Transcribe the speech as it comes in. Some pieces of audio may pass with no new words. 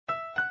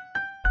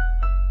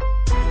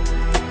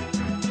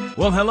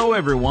Well, hello,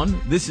 everyone.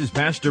 This is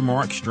Pastor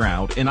Mark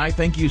Stroud, and I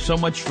thank you so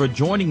much for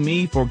joining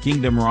me for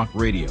Kingdom Rock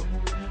Radio.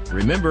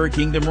 Remember,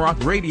 Kingdom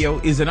Rock Radio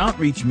is an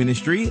outreach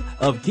ministry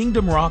of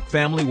Kingdom Rock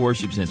Family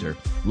Worship Center,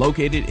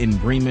 located in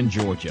Bremen,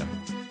 Georgia.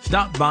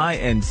 Stop by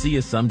and see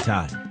us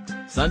sometime.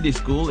 Sunday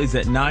school is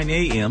at 9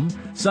 a.m.,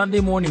 Sunday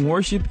morning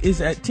worship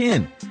is at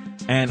 10,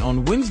 and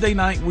on Wednesday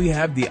night we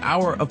have the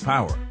Hour of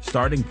Power,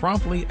 starting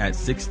promptly at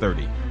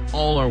 6:30.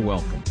 All are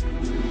welcome.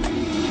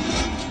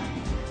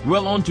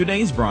 Well, on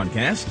today's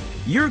broadcast,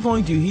 you're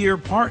going to hear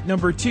part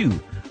number 2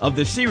 of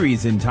the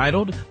series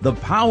entitled The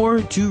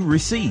Power to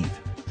Receive.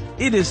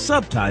 It is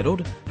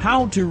subtitled,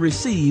 How to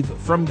Receive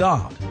from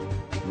God.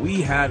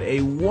 We had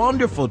a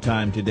wonderful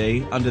time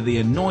today under the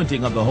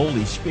anointing of the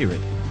Holy Spirit.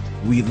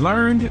 We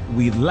learned,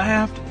 we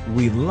laughed,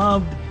 we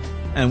loved,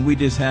 and we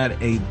just had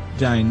a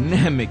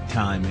dynamic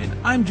time. And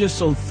I'm just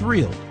so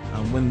thrilled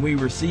when we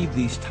receive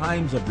these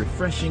times of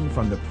refreshing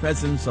from the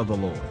presence of the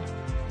Lord.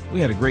 We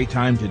had a great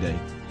time today.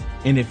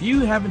 And if you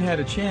haven't had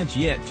a chance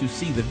yet to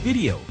see the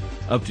video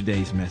of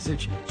today's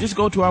message, just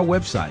go to our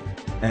website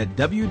at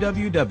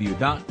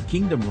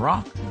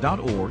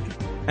www.kingdomrock.org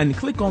and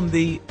click on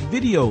the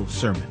video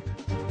sermon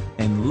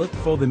and look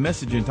for the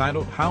message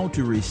entitled How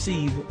to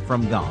Receive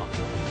from God.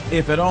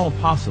 If at all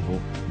possible,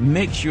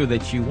 make sure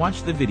that you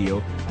watch the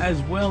video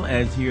as well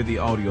as hear the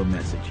audio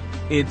message.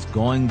 It's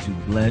going to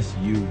bless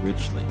you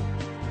richly.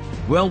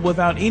 Well,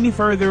 without any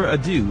further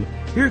ado,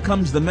 here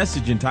comes the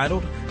message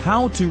entitled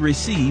How to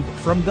Receive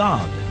from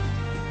God.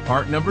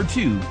 Part number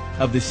 2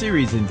 of the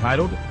series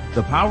entitled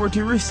The Power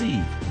to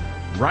Receive,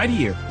 right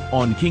here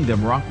on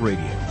Kingdom Rock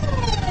Radio.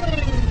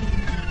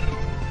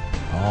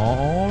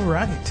 All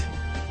right.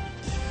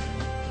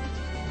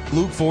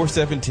 Luke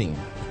 4:17.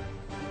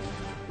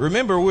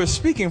 Remember, we're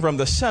speaking from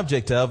the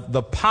subject of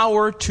the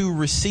power to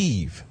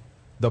receive.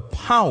 The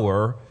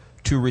power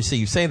to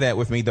receive. Say that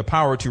with me, the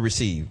power to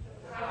receive.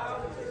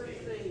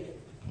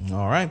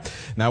 All right.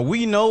 Now,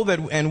 we know that,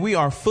 and we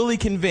are fully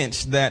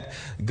convinced that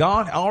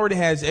God already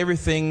has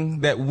everything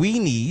that we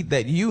need,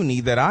 that you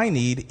need, that I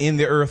need in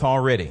the earth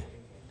already.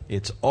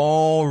 It's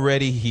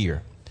already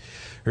here.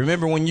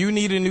 Remember, when you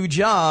need a new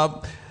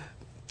job,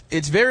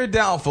 it's very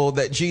doubtful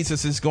that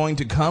Jesus is going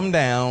to come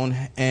down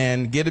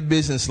and get a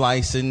business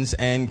license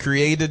and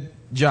create a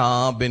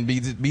job and be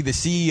the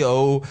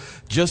CEO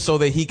just so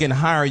that he can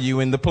hire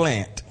you in the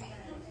plant.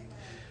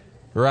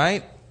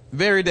 Right?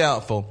 Very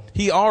doubtful.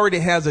 He already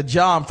has a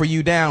job for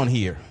you down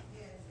here,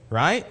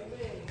 right?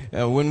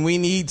 When we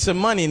need some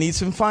money, need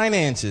some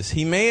finances,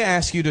 he may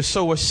ask you to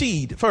sow a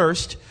seed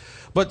first,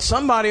 but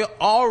somebody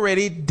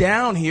already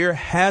down here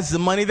has the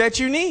money that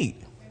you need.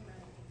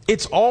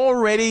 It's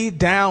already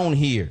down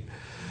here.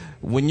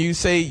 When you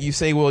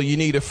say, well, you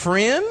need a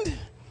friend.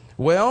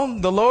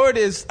 Well, the Lord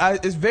is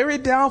very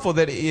doubtful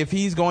that if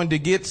he's going to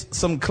get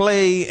some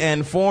clay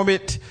and form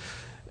it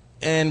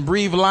and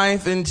breathe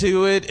life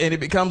into it, and it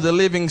becomes a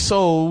living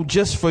soul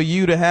just for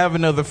you to have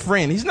another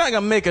friend. He's not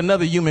going to make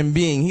another human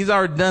being. He's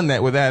already done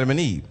that with Adam and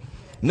Eve.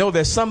 No,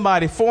 there's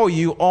somebody for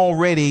you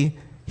already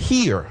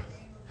here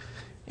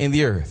in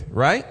the earth,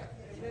 right?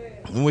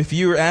 And if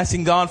you're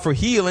asking God for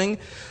healing,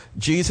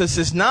 Jesus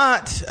is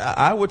not,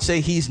 I would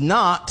say he's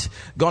not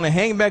going to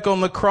hang back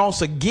on the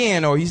cross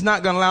again, or he's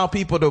not going to allow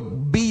people to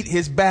beat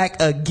his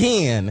back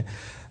again.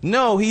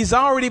 No, he's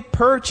already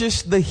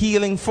purchased the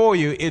healing for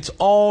you. It's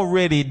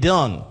already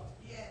done.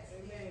 Yes.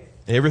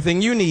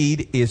 Everything you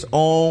need is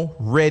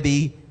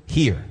already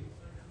here.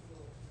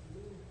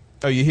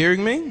 Are you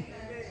hearing me?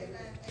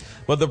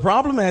 But the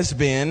problem has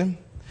been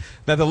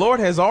that the Lord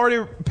has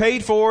already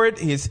paid for it.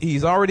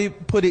 He's already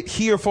put it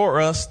here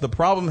for us. The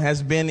problem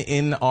has been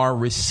in our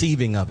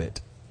receiving of it.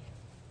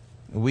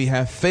 We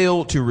have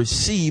failed to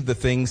receive the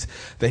things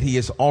that he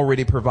has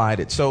already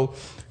provided. So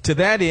to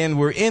that end,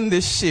 we're in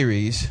this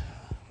series,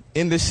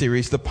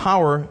 The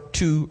Power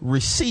to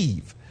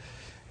Receive.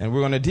 And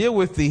we're going to deal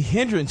with the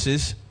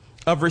hindrances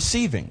of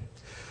receiving.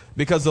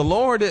 Because the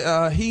Lord,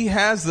 he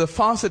has the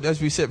faucet, as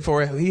we said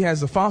before, he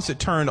has the faucet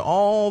turned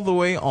all the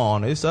way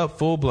on. It's up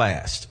full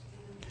blast.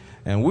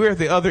 And we're at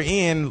the other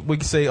end, we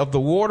can say, of the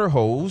water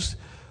hose,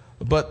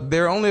 but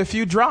there are only a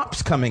few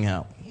drops coming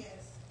out. Yes.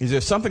 Is there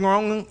something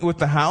wrong with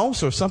the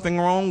house or something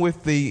wrong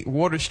with the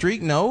water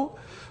streak? No.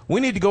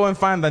 We need to go and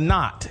find the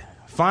knot.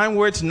 Find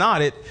where it's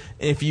knotted.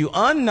 If you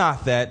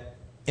unknot that,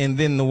 and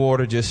then the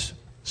water just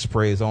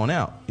sprays on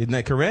out. Isn't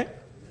that correct?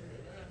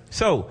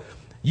 So,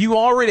 you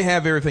already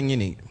have everything you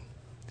need.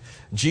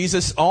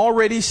 Jesus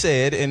already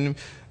said, and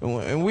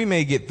we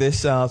may get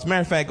this. As a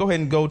matter of fact, go ahead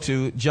and go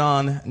to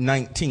John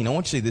 19. I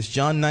want you to see this,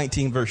 John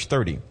 19, verse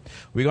 30.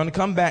 We're going to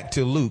come back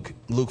to Luke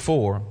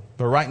 4,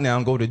 but right now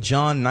go to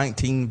John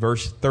 19,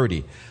 verse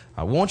 30.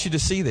 I want you to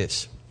see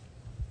this.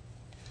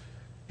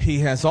 He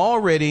has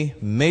already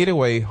made a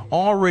way,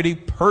 already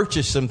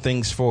purchased some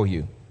things for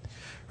you.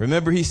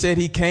 Remember, he said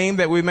he came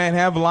that we might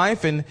have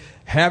life and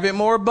have it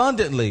more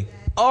abundantly.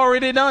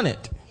 Already done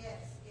it.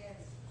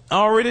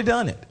 Already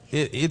done it.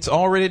 It's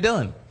already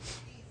done.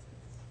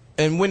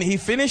 And when he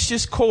finished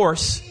his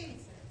course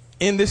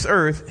in this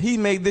earth, he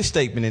made this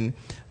statement in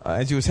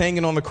as he was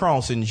hanging on the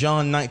cross in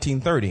John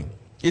 19:30.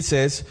 It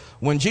says,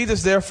 when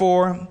Jesus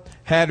therefore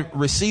had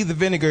received the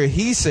vinegar,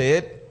 he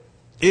said,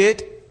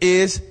 "It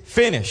is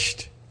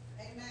finished."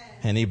 Amen.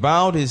 And he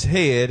bowed his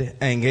head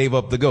and gave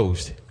up the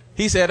ghost.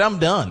 He said, "I'm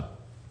done."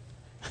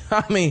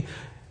 I mean,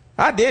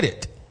 I did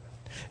it.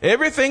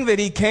 Everything that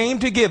he came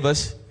to give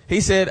us, he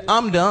said,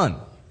 "I'm done."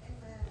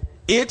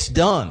 It's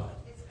done.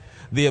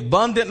 The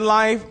abundant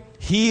life,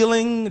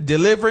 healing,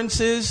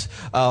 deliverances,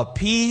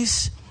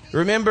 peace.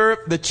 Remember,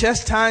 the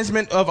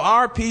chastisement of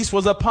our peace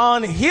was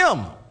upon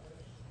him.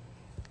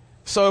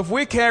 So if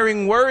we're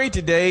carrying worry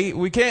today,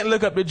 we can't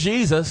look up to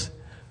Jesus.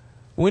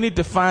 We need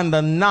to find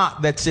the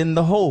knot that's in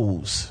the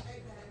holes.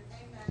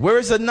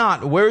 Where's the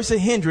knot? Where's the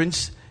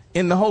hindrance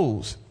in the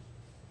holes?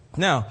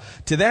 Now,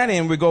 to that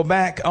end, we go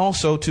back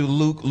also to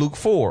Luke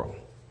 4.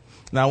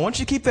 Now, once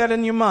you keep that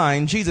in your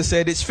mind, Jesus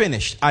said, "It's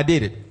finished. I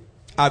did it.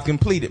 I've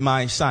completed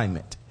my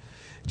assignment."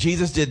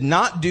 Jesus did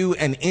not do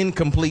an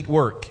incomplete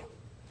work.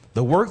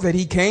 The work that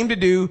he came to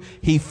do,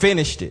 he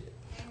finished it.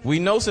 We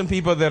know some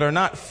people that are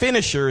not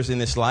finishers in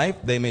this life.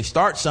 They may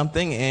start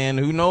something, and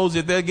who knows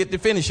if they'll get to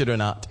finish it or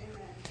not.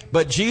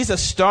 But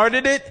Jesus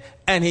started it,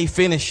 and he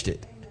finished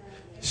it.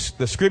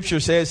 The scripture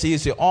says he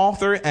is the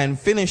author and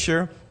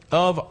finisher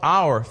of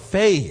our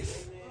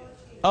faith.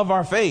 Of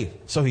our faith.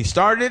 So he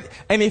started it,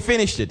 and he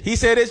finished it. He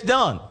said it's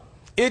done.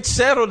 It's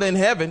settled in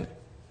heaven.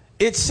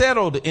 It's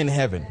settled in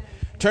heaven.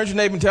 Turn to your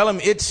neighbor and tell him,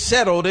 it's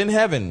settled in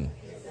heaven.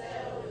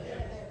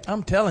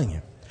 I'm telling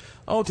you.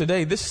 Oh,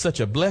 today, this is such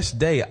a blessed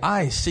day.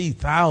 I see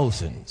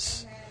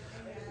thousands.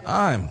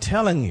 I'm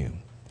telling you,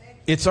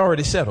 it's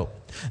already settled.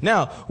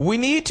 Now, we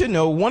need to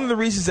know one of the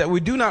reasons that we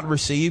do not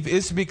receive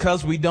is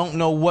because we don't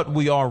know what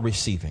we are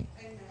receiving.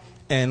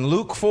 And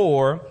Luke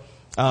 4,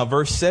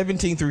 verse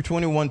 17 through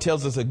 21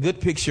 tells us a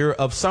good picture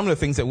of some of the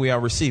things that we are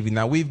receiving.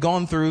 Now, we've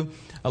gone through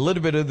a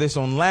little bit of this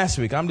on last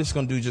week. I'm just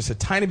going to do just a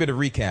tiny bit of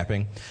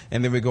recapping,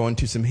 and then we go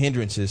into some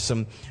hindrances.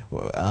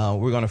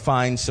 We're going to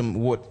find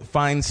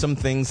some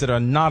things that are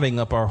knotting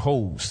up our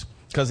holes.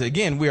 Because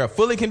again, we are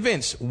fully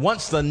convinced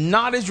once the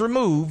knot is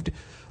removed,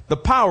 the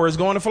power is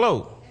going to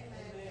flow.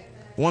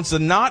 Once the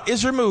knot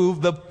is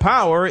removed, the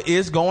power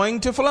is going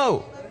to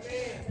flow.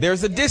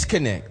 There's a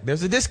disconnect.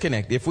 There's a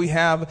disconnect.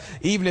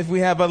 Even if we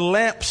have a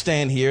lamp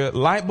stand here,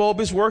 light bulb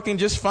is working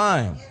just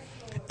fine.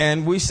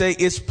 And we say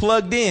it's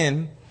plugged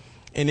in.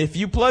 And if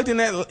you plugged in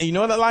that, you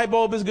know that light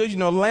bulb is good, you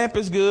know the lamp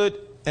is good,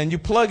 and you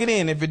plug it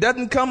in. If it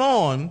doesn't come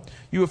on,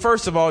 you would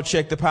first of all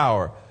check the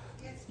power.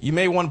 You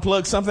may want to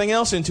plug something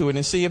else into it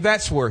and see if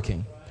that's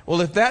working.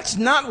 Well, if that's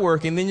not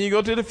working, then you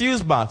go to the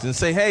fuse box and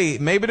say, hey,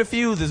 maybe the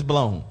fuse is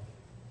blown.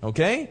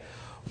 Okay?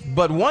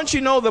 But once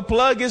you know the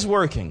plug is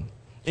working,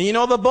 and you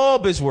know the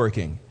bulb is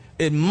working,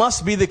 it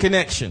must be the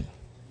connection.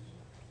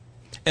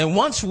 And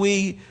once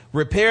we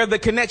repair the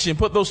connection,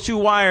 put those two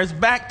wires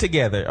back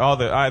together,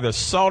 either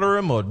solder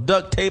them or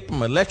duct tape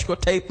them, electrical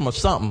tape them or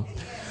something.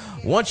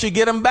 Once you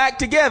get them back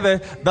together,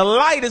 the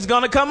light is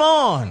going to come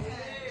on.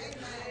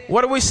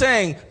 What are we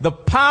saying? The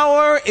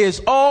power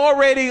is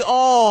already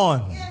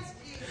on.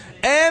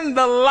 And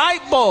the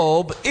light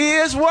bulb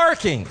is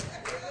working.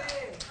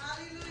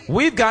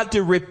 We've got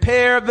to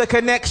repair the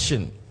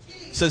connection.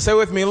 So say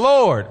with me,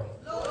 Lord,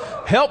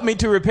 help me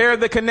to repair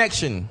the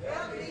connection.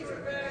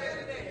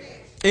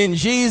 In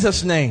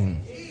Jesus'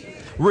 name.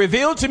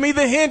 Reveal to me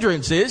the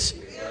hindrances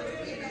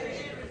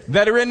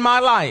that are in my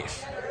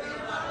life.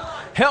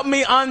 Help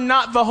me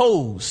unknot the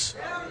holes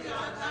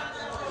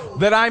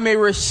that I may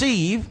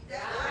receive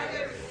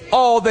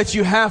all that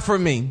you have for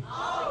me.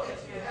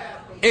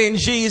 In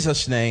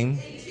Jesus' name.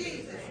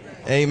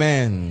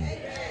 Amen.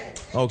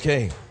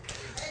 Okay.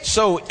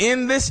 So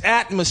in this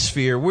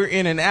atmosphere, we're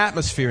in an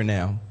atmosphere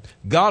now.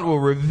 God will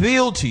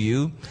reveal to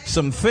you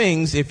some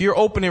things if you're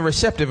open and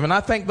receptive. And I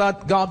thank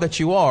God that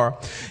you are.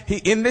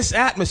 In this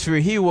atmosphere,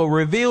 he will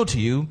reveal to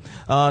you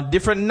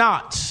different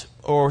knots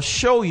or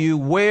show you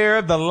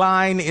where the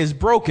line is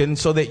broken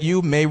so that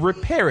you may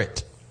repair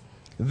it.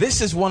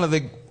 This is one of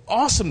the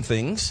awesome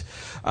things,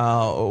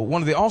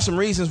 one of the awesome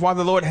reasons why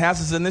the Lord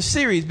has us in this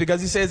series,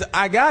 because he says,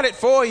 I got it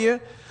for you.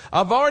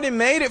 I've already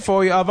made it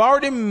for you. I've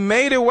already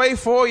made a way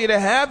for you to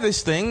have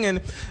this thing.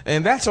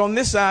 And that's on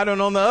this side.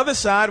 And on the other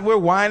side, we're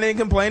whining and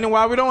complaining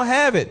why we don't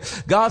have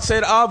it. God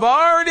said, I've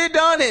already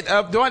done it.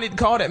 Do I need to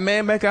call that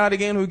man back out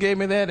again who gave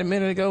me that a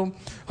minute ago?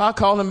 I'll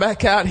call him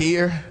back out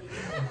here.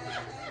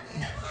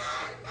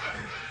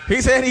 He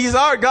said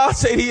God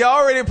said he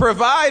already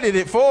provided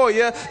it for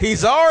you.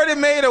 He's already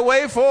made a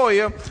way for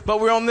you. But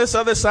we're on this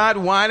other side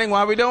whining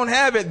why we don't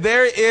have it.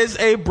 There is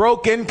a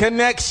broken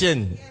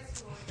connection.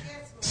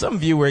 Some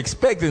of you were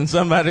expecting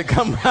somebody to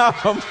come out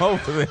from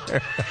over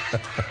there.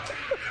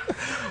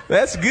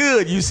 That's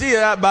good. You see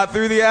it about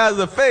through the eyes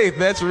of faith.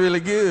 That's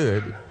really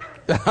good.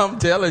 I'm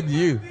telling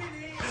you.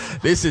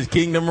 This is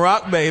Kingdom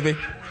Rock, baby.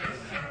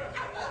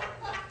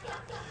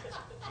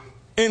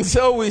 And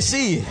so we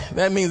see.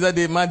 That means I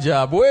did my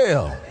job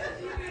well.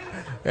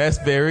 That's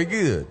very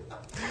good.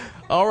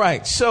 All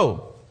right.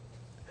 So,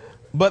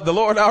 but the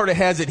Lord already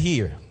has it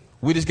here.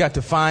 We just got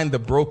to find the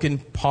broken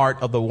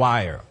part of the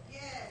wire.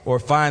 or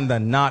find the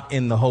knot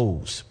in the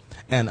hose.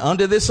 And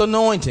under this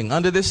anointing,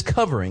 under this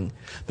covering,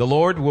 the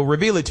Lord will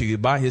reveal it to you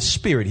by his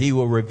Spirit. He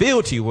will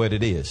reveal to you what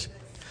it is.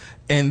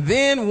 And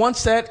then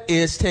once that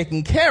is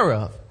taken care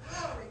of,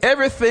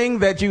 everything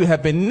that you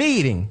have been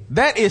needing,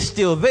 that is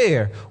still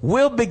there,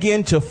 will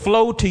begin to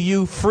flow to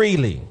you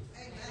freely.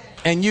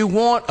 And you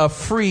want a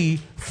free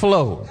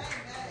flow.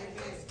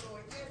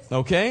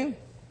 Okay?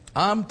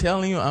 I'm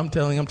telling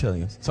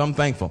you. So I'm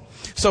thankful.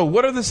 So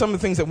what are some of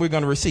the things that we're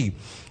going to receive?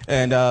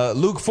 And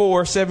Luke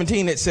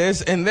 4:17, it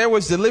says, and there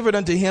was delivered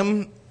unto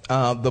him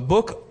the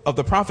book of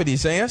the prophet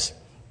Isaiah.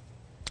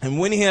 And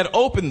when he had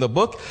opened the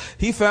book,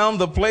 he found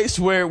the place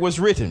where it was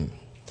written,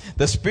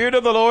 the Spirit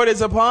of the Lord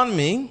is upon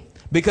me,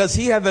 because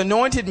he hath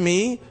anointed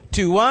me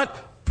to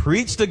what?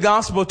 Preach the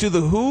gospel to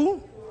the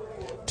who?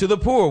 To the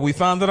poor. We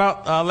found that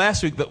out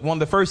last week that one of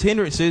the first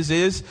hindrances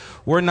is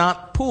we're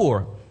not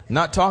poor.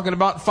 Not talking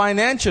about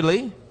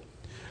financially,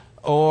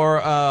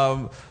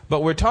 but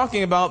we're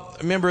talking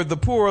about, remember, the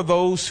poor are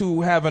those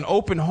who have an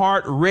open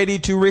heart ready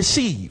to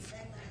receive.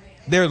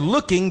 They're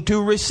looking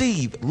to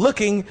receive,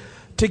 looking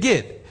to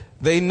get.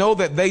 They know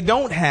that they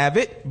don't have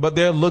it, but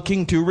they're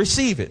looking to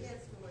receive it.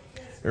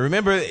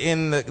 Remember,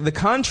 in the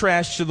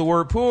contrast to the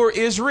word poor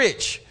is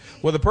rich,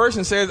 where the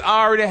person says,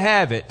 I already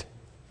have it.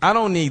 I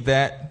don't need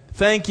that.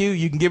 Thank you.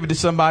 You can give it to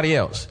somebody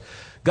else.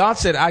 God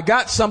said, I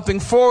got something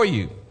for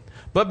you.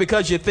 But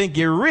because you think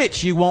you're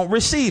rich, you won't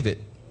receive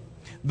it.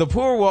 The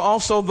poor were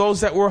also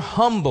those that were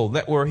humble,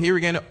 that were here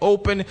again,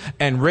 open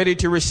and ready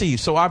to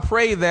receive. So I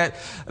pray that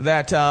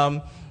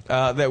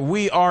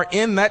we are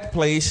in that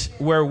place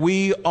where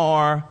we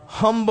are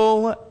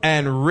humble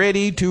and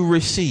ready to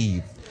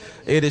receive.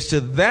 It is to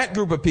that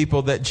group of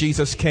people that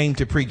Jesus came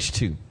to preach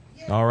to.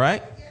 All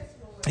right.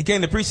 He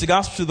came to preach the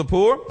gospel to the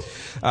poor.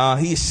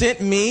 He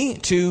sent me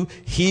to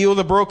heal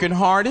the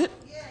brokenhearted.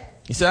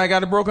 He said, I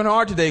got a broken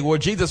heart today. Well,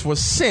 Jesus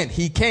was sent.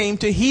 He came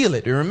to heal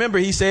it. And remember,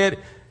 he said,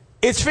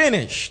 it's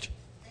finished.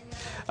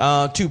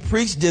 To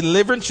preach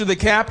deliverance to the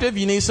captive.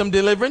 You need some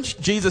deliverance.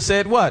 Jesus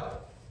said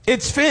what?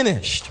 It's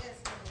finished.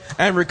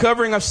 And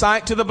recovering of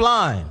sight to the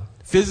blind.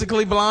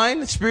 Physically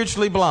blind,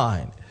 spiritually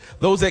blind.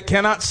 Those that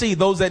cannot see,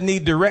 those that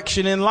need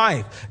direction in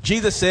life.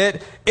 Jesus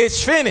said,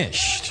 it's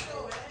finished.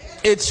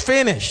 It's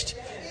finished.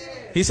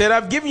 He said,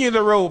 I've given you the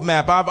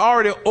roadmap. I've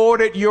already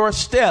ordered your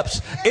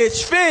steps.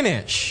 It's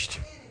finished.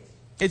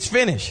 It's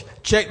finished.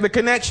 Check the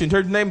connection.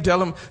 Turn to your neighbor and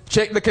tell him,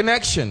 check the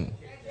connection.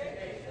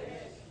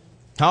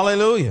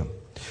 Hallelujah.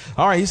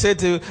 All right. He said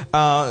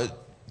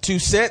to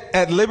set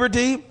at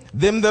liberty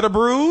them that are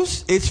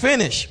bruised. It's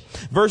finished.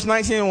 Verse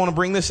 19, I want to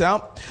bring this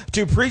out.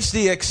 To preach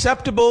the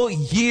acceptable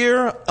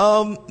year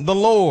of the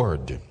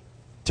Lord.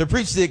 To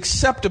preach the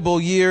acceptable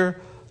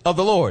year of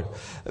the Lord.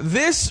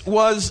 This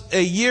was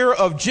a year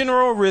of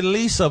general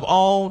release of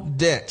all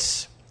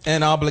debts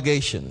and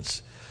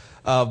obligations.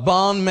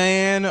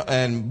 Bondman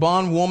and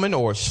bondwoman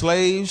or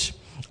slaves,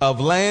 of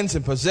lands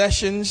and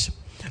possessions,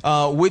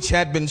 which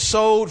had been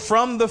sold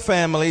from the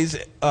families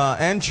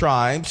and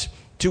tribes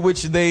to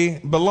which they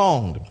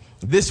belonged.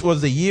 This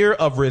was the year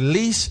of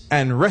release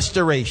and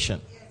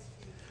restoration.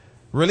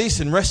 Release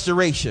and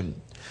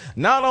restoration.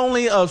 Not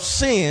only of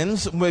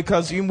sins,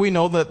 because we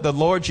know that the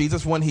Lord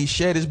Jesus, when he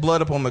shed his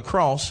blood upon the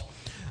cross,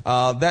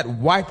 that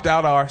wiped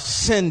out our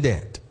sin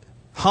debt.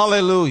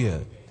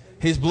 Hallelujah.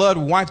 His blood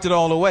wiped it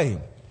all away.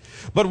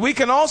 But we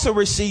can also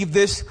receive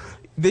this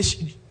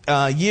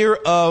year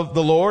of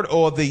the Lord,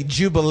 or the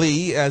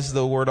Jubilee, as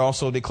the word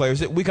also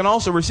declares it. We can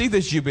also receive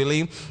this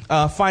Jubilee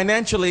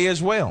financially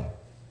as well.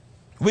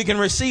 We can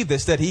receive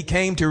this, that he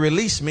came to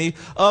release me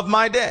of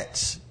my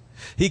debts.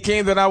 He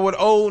came that I would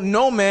owe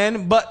no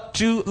man but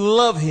to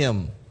love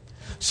him.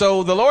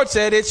 So the Lord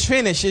said, it's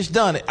finished. It's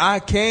done.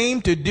 I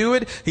came to do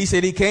it. He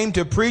said he came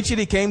to preach it.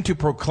 He came to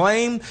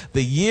proclaim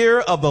the year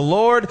of the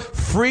Lord,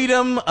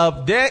 freedom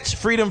of debts,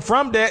 freedom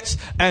from debts,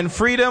 and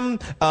freedom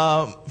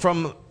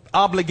from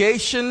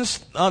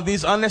obligations,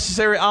 these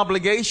unnecessary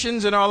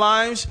obligations in our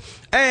lives,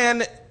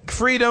 and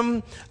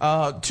freedom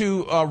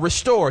to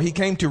restore. He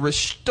came to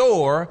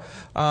restore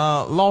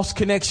lost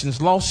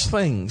connections, lost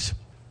things.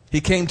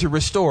 He came to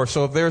restore.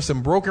 So if there are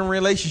some broken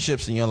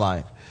relationships in your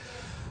life,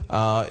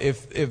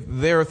 if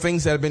there are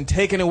things that have been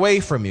taken away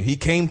from you, he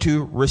came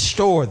to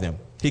restore them.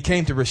 He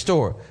came to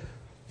restore.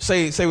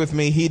 Say with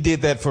me, he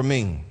did that for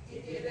me.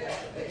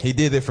 He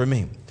did it for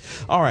me.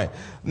 All right.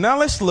 Now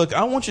let's look.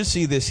 I want you to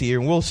see this here,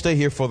 and we'll stay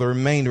here for the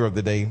remainder of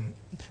the day.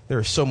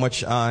 There's so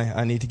much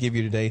I need to give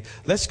you today.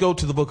 Let's go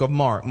to the book of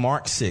Mark,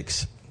 Mark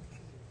 6.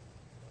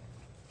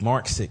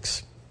 Mark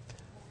 6.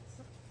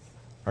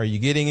 Are you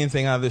getting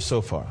anything out of this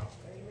so far?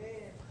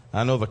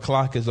 I know the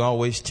clock is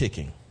always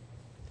ticking.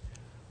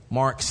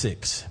 Mark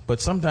 6. But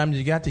sometimes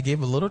you got to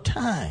give a little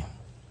time.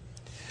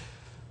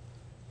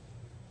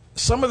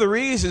 Some of the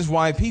reasons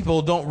why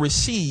people don't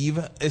receive,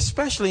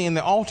 especially in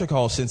the altar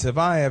call, since if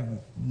I have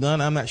done,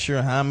 I'm not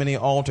sure how many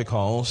altar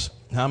calls,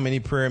 how many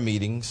prayer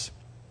meetings,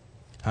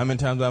 how many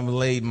times I've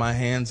laid my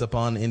hands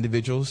upon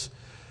individuals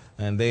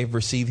and they've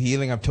received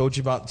healing. I've told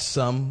you about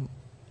some,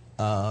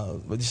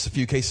 just a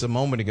few cases a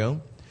moment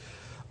ago.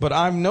 But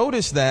I've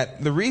noticed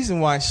that the reason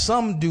why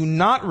some do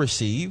not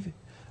receive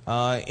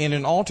in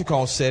an altar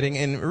call setting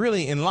and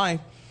really in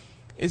life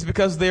is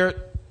because they're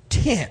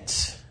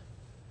tense.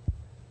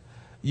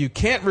 You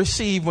can't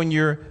receive when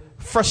you're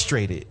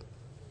frustrated.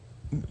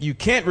 You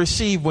can't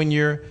receive when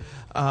you're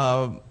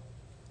trying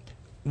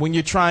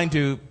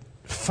to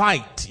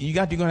fight.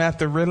 You're going to have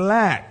to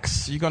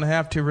relax. You're going to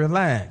have to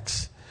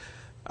relax.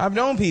 I've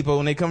known people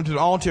when they come to the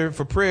altar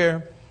for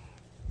prayer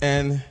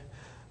and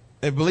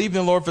they believe in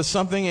the Lord for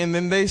something, and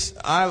then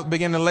I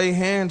begin to lay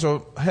hands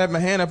or have my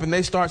hand up, and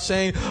they start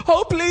saying,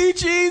 "Oh,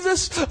 please,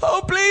 Jesus.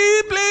 Oh,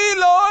 please, please,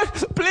 Lord.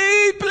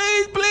 Please,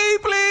 please, please,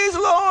 please,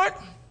 Lord."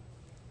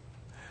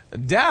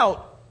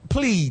 Doubt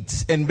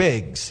pleads and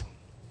begs.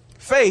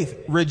 Faith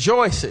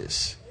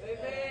rejoices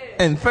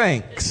and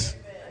thanks.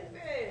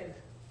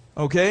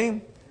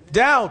 Okay?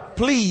 Doubt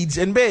pleads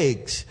and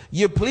begs.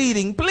 You're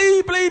pleading,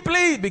 plead, plead,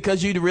 plead,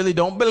 because you really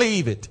don't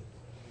believe it.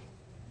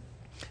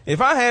 If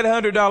I had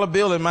 $100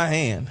 bill in my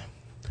hand,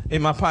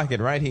 in my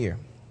pocket right here.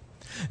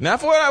 Now,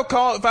 if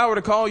I were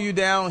to call you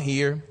down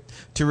here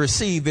to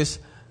receive this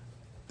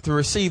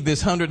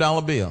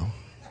 $100 bill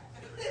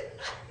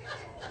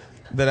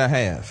that I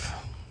have.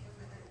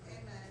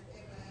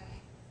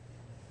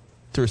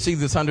 To receive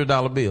this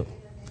 $100 bill.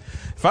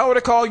 If I were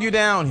to call you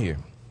down here,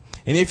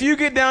 and if you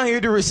get down here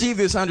to receive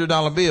this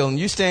 $100 bill and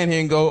you stand here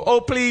and go, "Oh,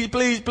 please,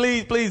 please,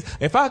 please, please."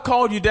 If I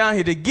called you down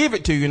here to give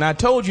it to you and I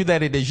told you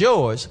that it is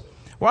yours,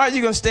 why are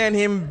you going to stand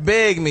here and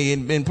beg me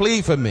and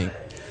plead for me?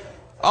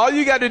 All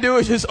you got to do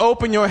is just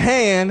open your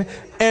hand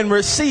and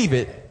receive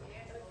it.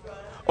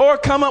 Or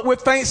come up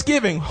with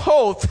thanksgiving.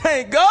 "Oh,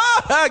 thank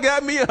God I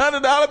got me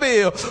 $100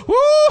 bill.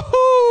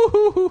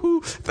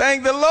 Woo-hoo!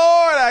 Thank the Lord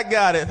I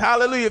got it.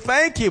 Hallelujah.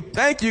 Thank you.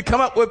 Thank you." Come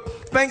up with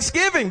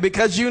thanksgiving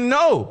because you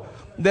know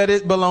that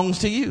it belongs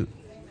to you.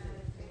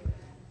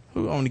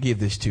 Who I want to give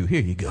this to?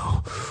 Here you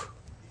go.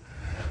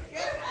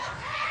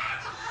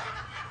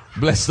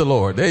 Bless the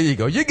Lord. There you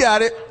go. You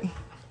got it.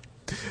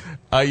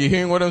 Are you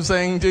hearing what I'm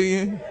saying to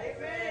you?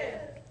 Amen.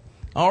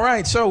 All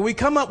right. So we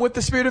come up with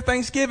the spirit of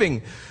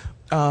thanksgiving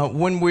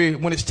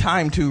when it's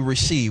time to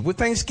receive. With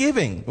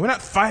thanksgiving, we're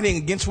not fighting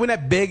against. We're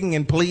not begging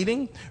and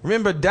pleading.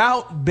 Remember,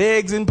 doubt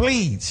begs and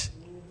pleads,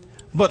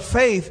 but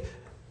faith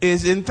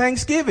is in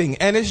thanksgiving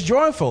and it's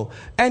joyful,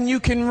 and you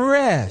can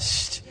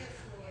rest.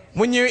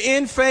 When you're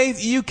in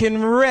faith, you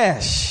can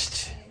rest.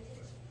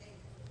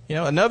 You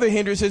know, another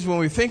hindrance is when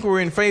we think we're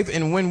in faith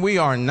and when we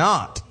are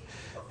not.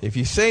 If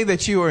you say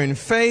that you are in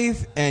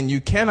faith and you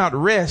cannot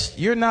rest,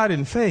 you're not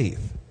in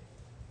faith.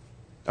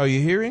 Are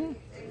you hearing?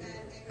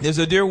 There's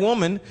a dear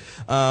woman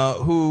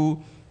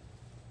who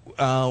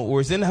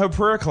was in her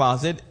prayer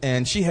closet,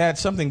 and she had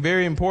something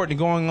very important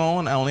going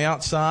on the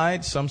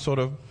outside, some sort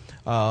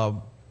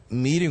of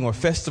meeting or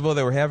festival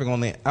they were having on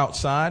the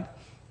outside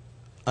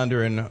in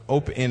an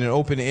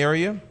open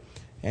area.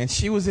 And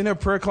she was in her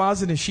prayer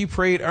closet and she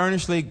prayed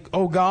earnestly,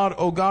 "Oh God,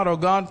 oh God, oh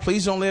God,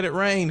 please don't let it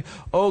rain.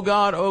 Oh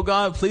God,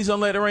 please don't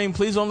let it rain.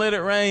 Please don't let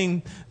it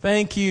rain.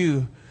 Thank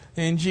you.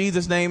 In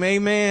Jesus' name,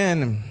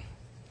 amen."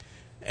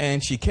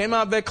 And she came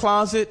out of that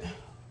closet,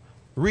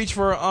 reached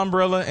for her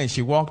umbrella, and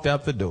she walked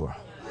out the door.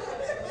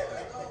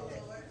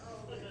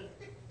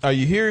 Are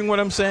you hearing what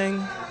I'm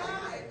saying?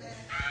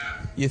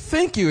 You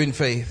think you're in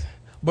faith,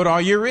 but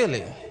are you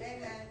really?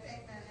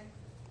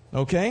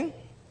 Okay?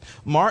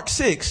 Mark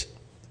 6.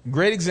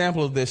 Great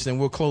example of this, and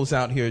we'll close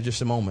out here in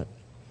just a moment.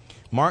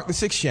 Mark, the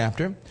 6th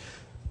chapter,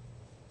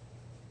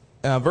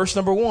 verse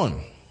number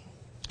 1.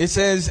 It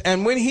says,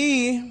 "And when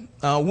he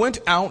went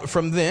out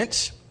from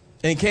thence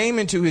and came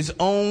into his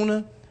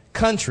own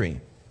country,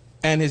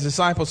 and his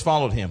disciples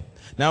followed him."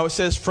 Now it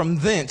says from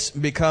thence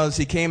because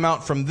he came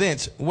out from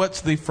thence. What's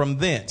the from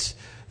thence?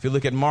 If you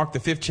look at Mark, the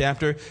 5th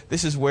chapter,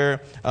 this is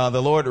where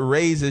the Lord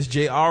raises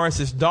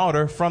Jairus'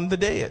 daughter from the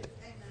dead.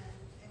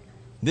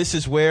 This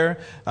is where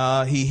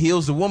he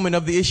heals the woman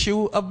of the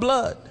issue of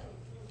blood.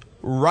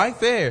 Right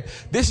there.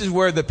 This is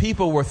where the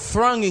people were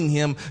thronging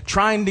him,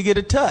 trying to get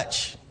a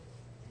touch.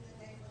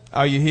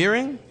 Are you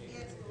hearing?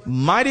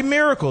 Mighty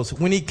miracles.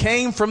 When he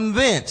came from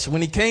thence,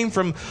 when he came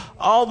from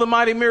all the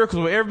mighty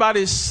miracles, where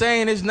everybody's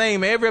saying his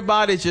name,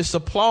 everybody's just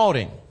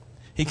applauding.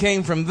 He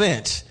came from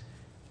thence,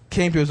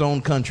 came to his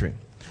own country.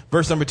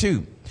 Verse number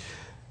 2.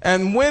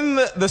 "And when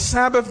the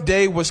Sabbath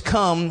day was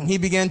come, he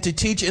began to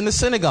teach in the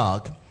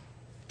synagogue.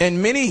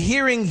 And many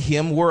hearing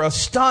him were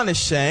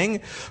astonished,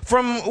 saying,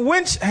 From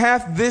whence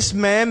hath this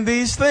man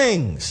these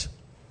things?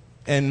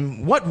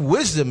 And what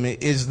wisdom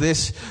is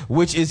this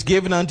which is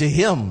given unto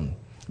him,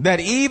 that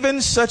even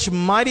such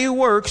mighty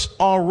works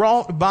are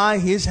wrought by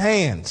his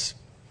hands?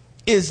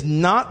 Is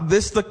not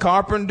this the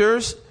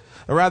carpenter's?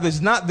 Or rather,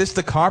 is not this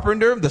the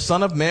carpenter, the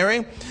son of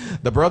Mary,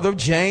 the brother of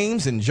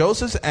James and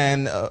Joseph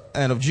and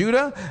of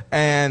Judah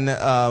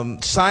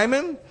and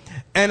Simon?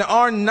 And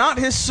are not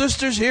his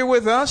sisters here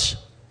with us?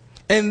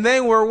 And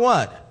they were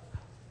what?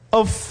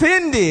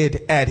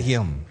 Offended at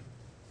him."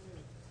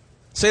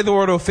 Say the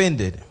word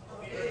offended.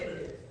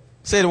 Offended.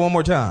 Say it one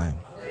more time.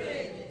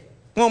 Offended.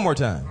 One more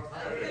time.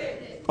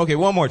 Offended. Okay,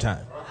 one more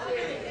time.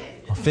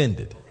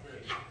 Offended.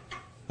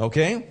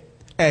 Okay?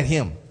 At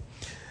him.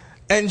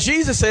 And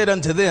Jesus said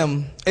unto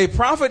them, a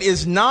prophet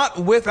is not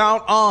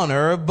without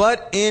honor,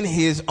 but in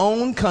his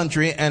own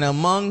country and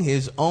among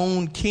his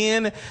own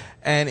kin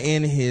and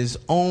in his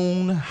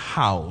own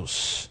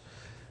house.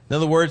 In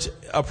other words,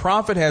 a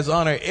prophet has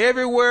honor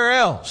everywhere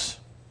else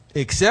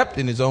except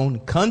in his own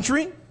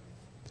country,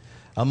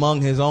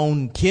 among his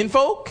own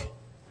kinfolk,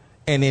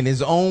 and in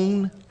his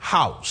own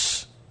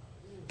house.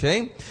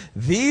 Okay?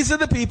 These are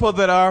the people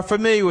that are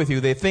familiar with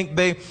you. They think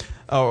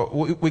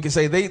we can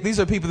say these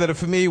are people that are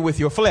familiar with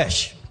your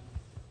flesh.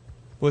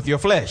 With your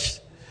flesh.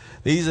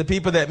 These are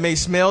people that may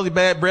smell the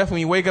bad breath when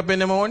you wake up in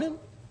the morning.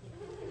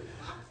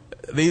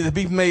 These are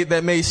people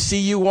that may see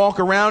you walk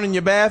around in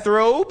your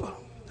bathrobe,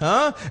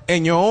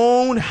 in your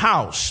own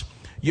house,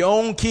 your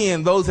own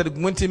kin, those that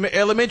went to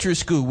elementary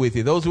school with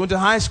you, those who went to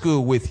high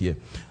school with you,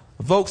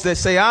 folks that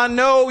say, I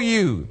know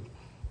you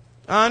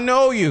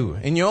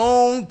in your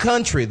own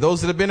country,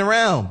 those that have been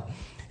around.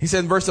 He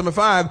said in verse number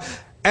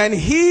 5, and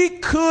he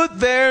could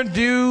there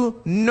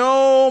do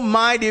no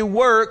mighty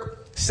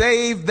work,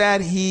 save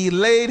that he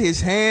laid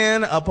his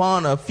hand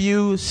upon a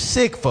few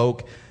sick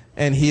folk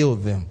and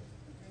healed them.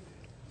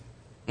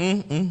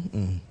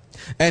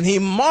 And he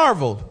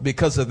marveled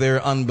because of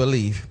their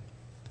unbelief.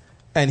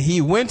 And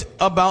he went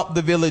about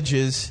the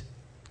villages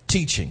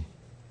teaching.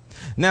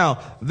 Now,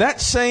 that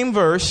same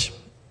verse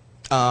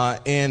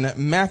in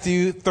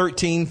Matthew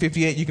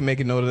 13:58, you can make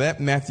a note of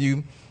that.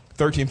 Matthew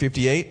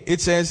 13:58,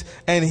 it says,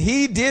 and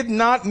he did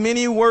not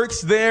many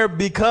works there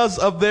because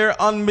of their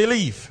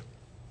unbelief.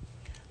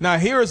 Now,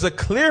 here is a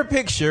clear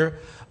picture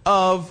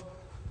of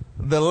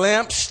the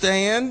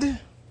lampstand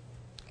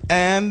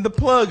and the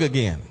plug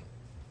again.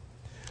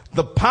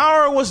 The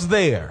power was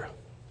there.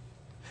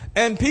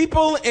 And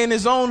people in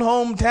his own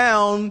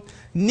hometown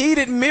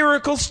needed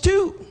miracles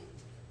too.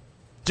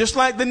 Just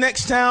like the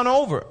next town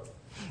over.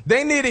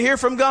 They needed to hear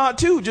from God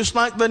too, just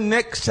like the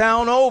next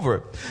town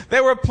over.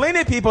 There were plenty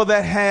of people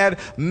that had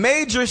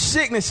major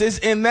sicknesses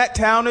in that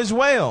town as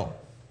well.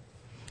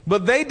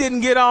 But they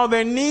didn't get all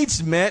their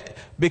needs met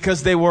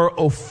because they were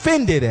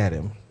offended at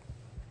him.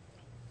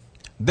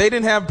 They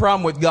didn't have a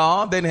problem with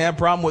God. They didn't have a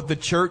problem with the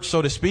church,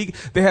 so to speak.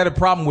 They had a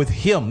problem with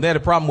him. They had a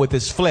problem with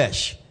his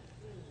flesh.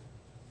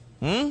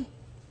 The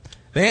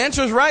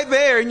answer is right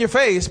there in your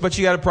face, but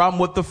you got a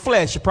problem with the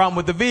flesh, a problem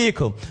with the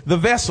vehicle, the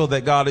vessel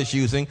that God is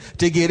using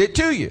to get it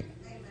to you.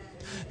 Amen.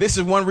 This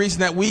is one reason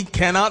that we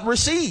cannot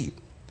receive,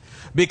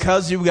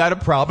 because you've got a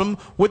problem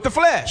with the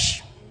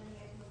flesh.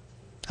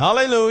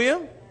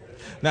 Hallelujah.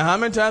 Now, how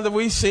many times have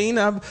we seen,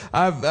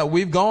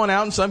 we've gone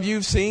out, and some of you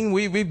have seen,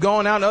 we've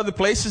gone out in other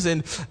places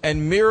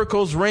and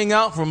miracles ring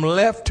out from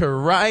left to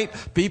right.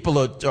 People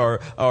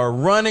are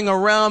running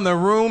around the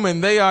room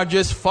and they are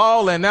just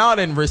falling out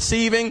and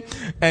receiving.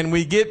 And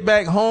we get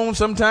back home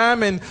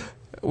sometime and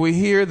we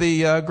hear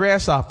the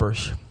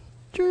grasshoppers.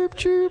 Chirp,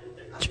 chirp,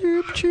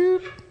 chirp,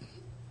 chirp,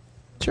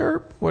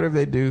 chirp, whatever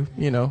they do,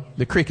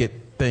 the cricket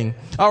thing.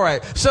 All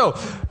right. So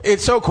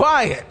it's so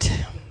quiet.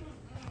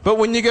 But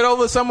when you get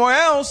over somewhere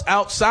else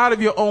outside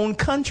of your own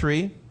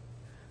country,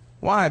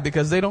 why?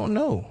 Because they don't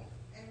know.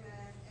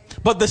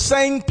 But the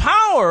same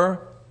power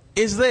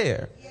is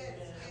there.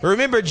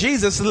 Remember,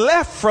 Jesus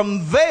left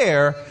from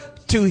there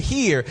to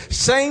here.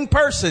 Same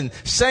person,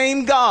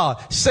 same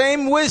God,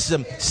 same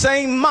wisdom,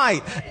 same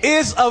might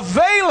is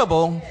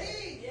available,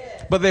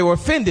 but they were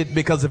offended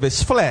because of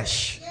his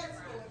flesh.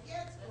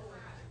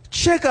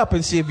 Check up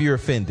and see if you're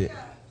offended.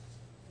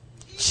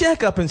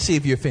 Check up and see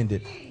if you're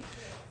offended.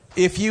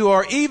 If you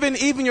are even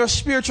your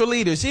spiritual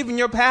leaders, even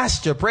your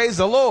pastor, praise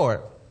the Lord,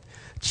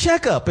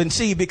 check up and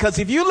see, because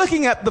if you're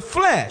looking at the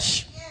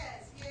flesh,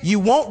 you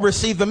won't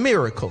receive the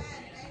miracle.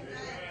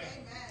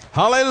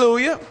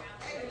 Hallelujah.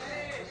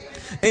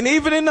 And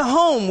even in the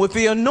home with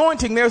the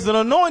anointing, there's an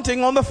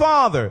anointing on the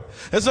father.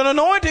 There's an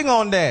anointing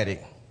on daddy.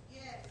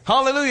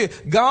 Hallelujah.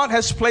 God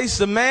has placed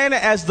the man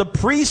as the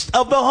priest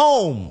of the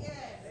home.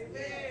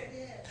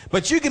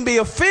 But you can be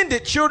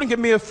offended. Children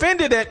can be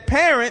offended at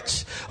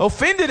parents,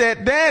 offended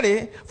at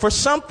daddy for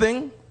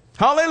something.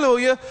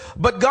 Hallelujah.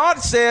 But God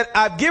said,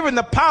 I've given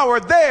the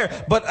power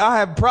there, but I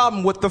have a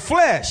problem with the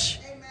flesh.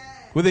 Amen.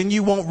 Well, then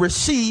you won't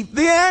receive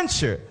the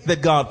answer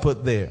that God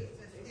put there.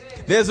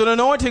 There's an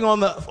anointing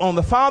on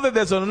the father.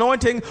 There's an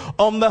anointing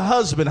on the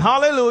husband.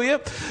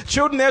 Hallelujah.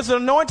 Children, there's an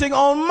anointing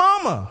on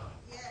mama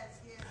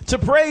to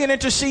pray and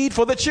intercede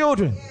for the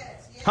children.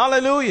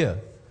 Hallelujah.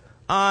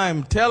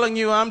 I'm telling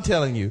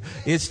you,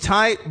 it's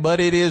tight, but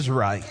it is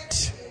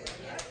right.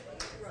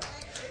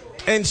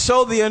 And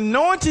so the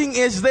anointing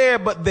is there,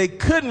 but they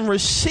couldn't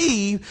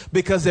receive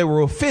because they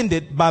were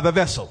offended by the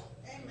vessel.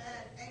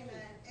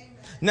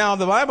 Now,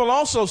 the Bible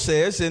also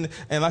says, and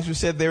like we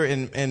said there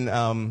in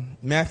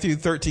Matthew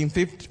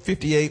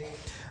 13:58,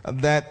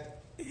 that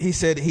he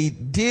said he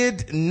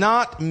did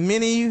not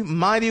many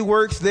mighty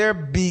works there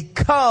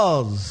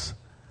because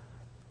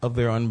of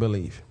their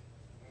unbelief.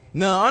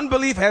 Now,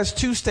 unbelief has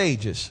two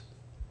stages.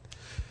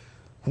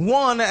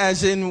 One,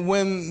 as in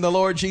when the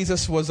Lord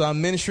Jesus was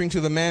ministering to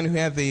the man who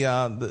had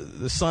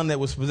the son that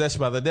was possessed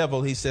by the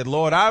devil, he said,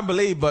 Lord, I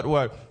believe, but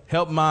what?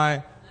 Help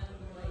my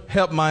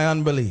help my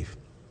unbelief.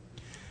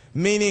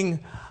 Meaning,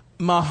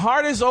 my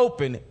heart is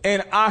open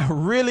and I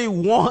really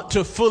want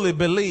to fully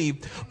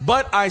believe,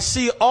 but I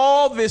see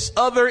all this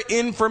other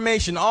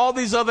information, all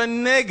these other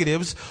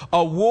negatives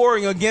are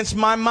warring against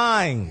my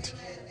mind.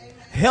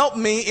 Help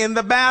me in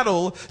the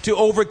battle to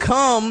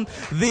overcome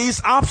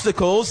these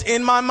obstacles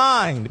in my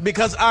mind,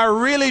 because I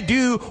really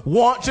do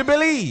want to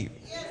believe.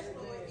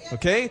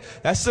 Okay?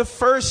 That's the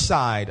first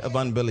side of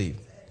unbelief.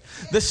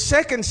 The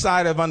second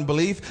side of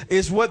unbelief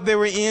is what they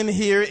were in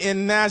here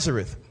in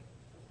Nazareth.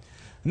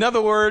 In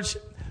other words,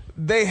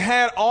 they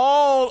had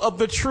all of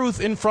the truth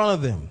in front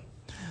of them.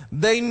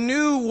 They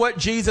knew what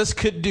Jesus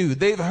could do.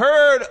 They've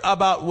heard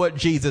about what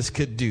Jesus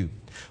could do.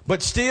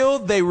 But still,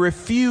 they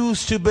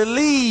refused to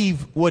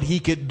believe what he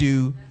could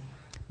do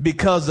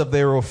because of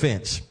their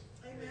offense.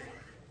 Amen.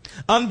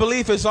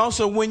 Unbelief is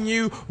also when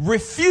you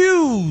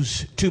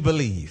refuse to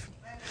believe.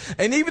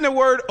 And even the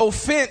word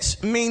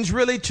offense means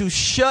really to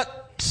shut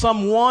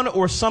someone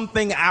or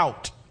something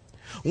out.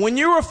 When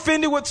you're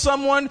offended with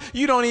someone,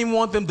 you don't even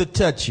want them to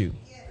touch you.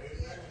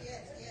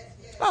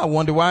 I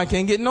wonder why I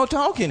can't get no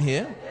talk in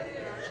here.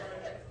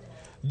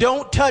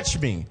 Don't touch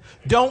me.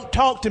 Don't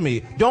talk to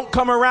me. Don't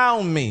come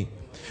around me.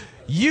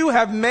 You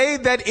have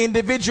made that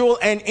individual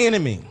an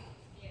enemy.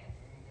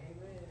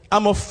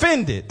 I'm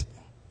offended.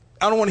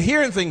 I don't want to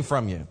hear anything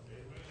from you.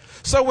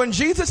 So when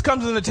Jesus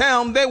comes into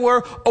town, they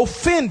were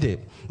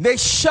offended. They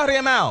shut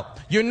him out.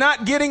 You're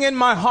not getting in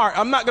my heart.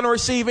 I'm not going to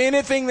receive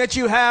anything that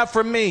you have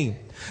from me.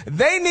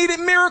 They needed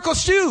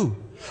miracles too,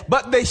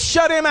 but they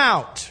shut him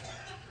out.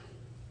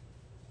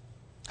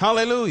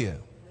 Hallelujah.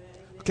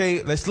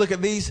 Okay, let's look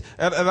at these,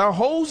 at our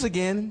holes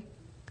again.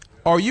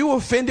 Are you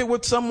offended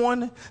with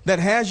someone that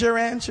has your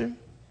answer?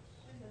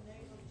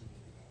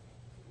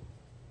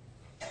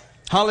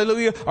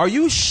 Hallelujah. Are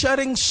you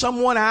shutting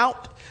someone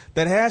out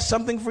that has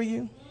something for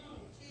you?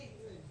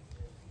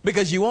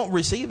 Because you won't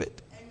receive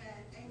it.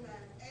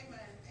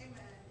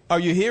 Are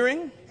you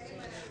hearing?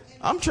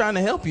 I'm trying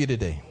to help you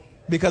today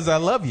because I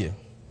love you.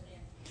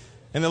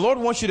 And the Lord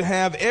wants you to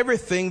have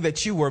everything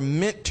that you were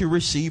meant to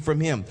receive from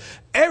him.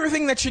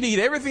 Everything that you need,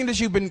 everything that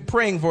you've been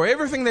praying for,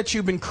 everything that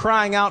you've been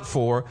crying out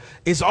for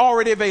is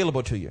already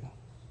available to you.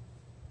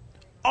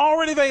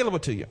 Already available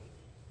to you.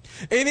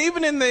 And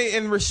even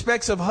in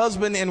respects of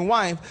husband and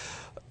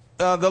wife,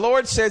 the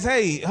Lord says,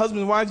 hey,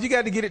 husband and wife, you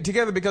got to get it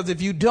together, because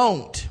if you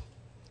don't,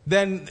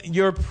 then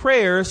your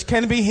prayers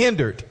can be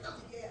hindered.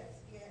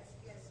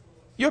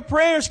 Your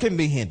prayers can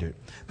be hindered.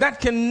 That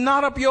can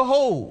knot up your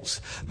holes.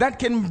 That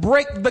can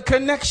break the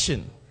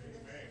connection.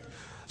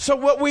 So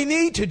what we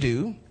need to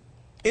do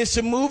is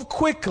to move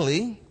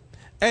quickly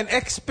and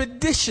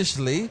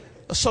expeditiously,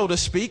 so to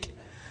speak,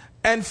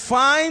 and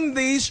find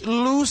these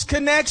loose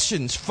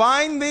connections.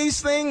 Find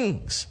these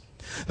things.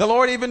 The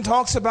Lord even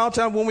talks about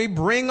when we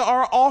bring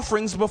our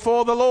offerings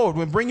before the Lord.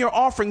 We bring your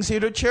offerings here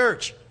to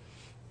church.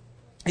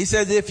 He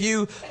says,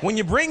 when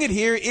you bring it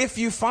here, if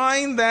you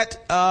find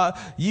that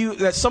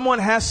that someone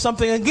has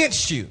something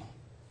against you,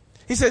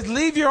 he says,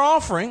 leave your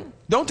offering.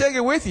 Don't take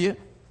it with you.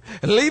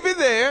 Leave it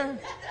there.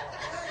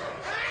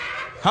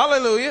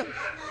 Hallelujah.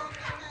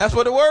 That's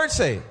what the word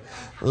says.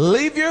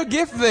 Leave your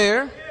gift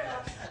there.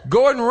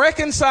 Go and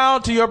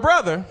reconcile to your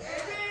brother.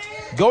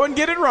 Go and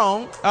get it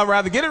wrong. I'd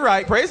rather get it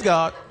right. Praise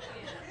God.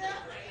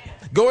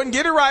 Go and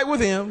get it right with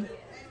him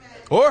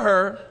or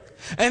her.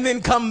 And then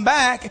come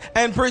back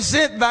and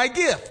present thy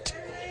gift.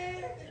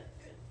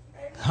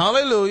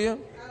 Hallelujah.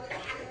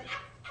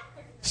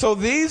 So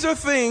these are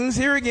things,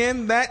 here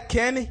again, that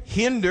can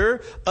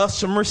hinder us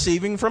from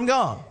receiving from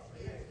God.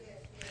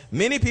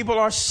 Many people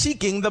are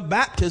seeking the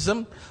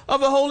baptism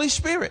of the Holy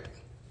Spirit.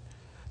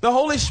 The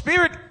Holy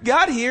Spirit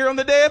got here on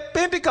the day of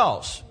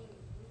Pentecost.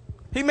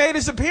 He made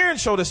his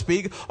appearance, so to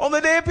speak, on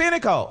the day of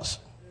Pentecost.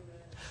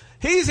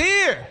 He's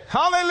here.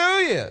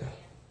 Hallelujah.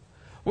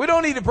 We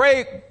don't need to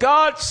pray,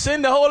 God,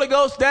 send the Holy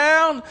Ghost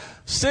down.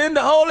 Send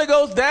the Holy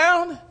Ghost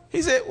down.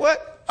 He said,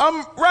 what?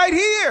 I'm right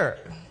here.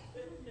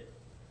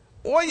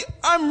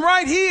 I'm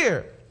right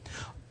here.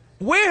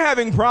 We're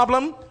having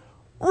problem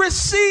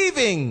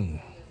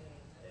receiving.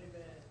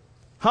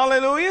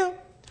 Hallelujah.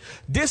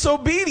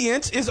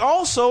 Disobedience is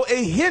also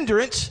a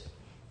hindrance.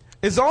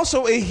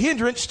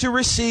 To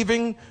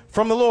receiving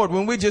from the Lord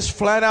when we just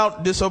flat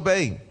out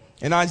disobey.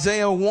 In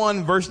Isaiah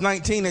 1 verse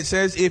 19, it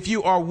says, if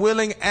you are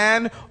willing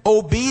and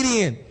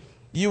obedient,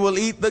 you will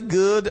eat the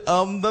good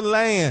of the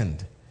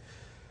land.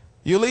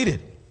 You'll eat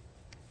it.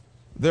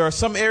 There are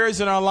some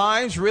areas in our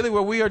lives really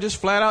where we are just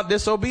flat out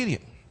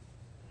disobedient.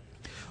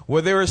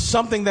 Where there is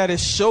something that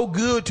is so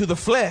good to the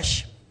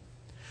flesh.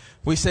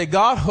 We say,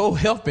 God, oh,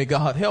 help me,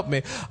 God, help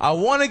me. I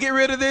want to get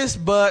rid of this,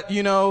 but,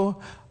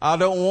 I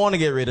don't want to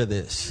get rid of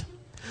this.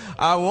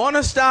 I want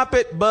to stop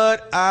it,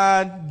 but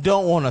I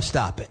don't want to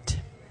stop it.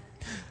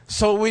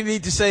 So we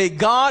need to say,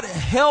 God,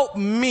 help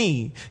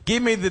me.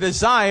 Give me the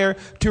desire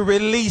to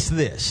release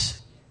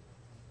this.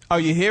 Are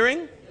you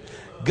hearing?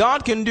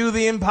 God can do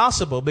the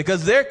impossible,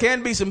 because there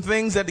can be some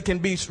things that can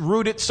be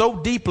rooted so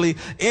deeply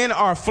in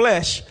our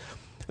flesh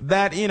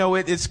that,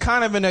 it's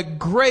kind of in a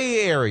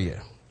gray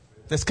area.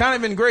 That's kind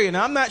of ingrained. And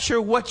I'm not sure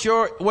what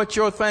your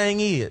thing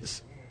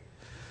is.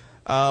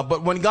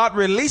 But when God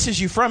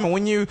releases you from it,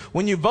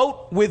 when you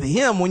vote with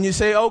him, when you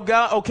say, oh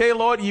God, okay,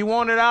 Lord, you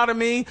want it out of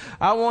me.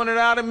 I want it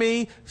out of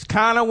me.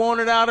 Kind of want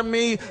it out of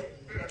me.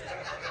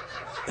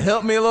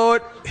 Help me,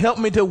 Lord. Help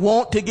me to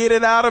want to get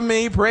it out of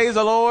me. Praise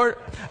the Lord.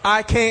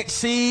 I can't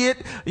see it,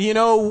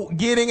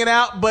 getting it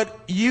out, but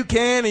you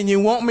can and you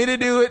want me to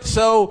do it.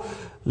 So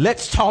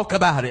let's talk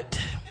about it.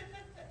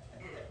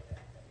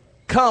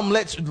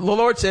 The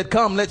Lord said,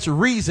 come, let's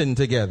reason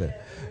together.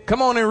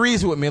 Come on and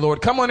reason with me,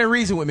 Lord. Come on and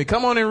reason with me.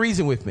 Come on and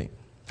reason with me.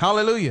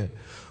 Hallelujah.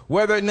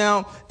 Whether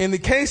now, in the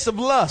case of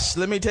lust,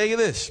 let me tell you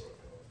this.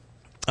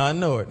 I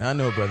know it,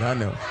 brother. I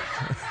know.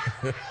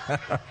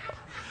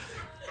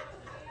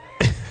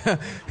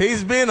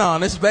 He's been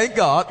honest. Thank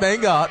God.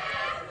 Thank God.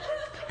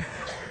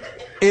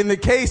 In the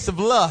case of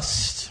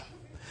lust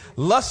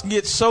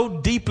gets so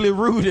deeply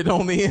rooted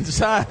on the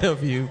inside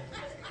of you.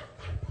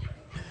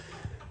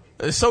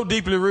 It's so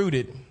deeply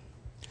rooted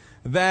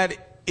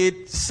that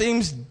it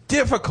seems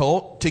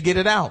difficult to get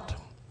it out.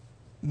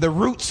 The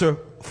roots are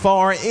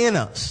far in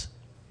us.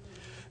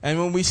 And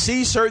when we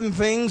see certain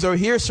things or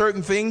hear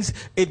certain things,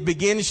 it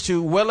begins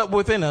to well up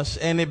within us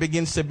and it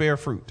begins to bear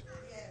fruit.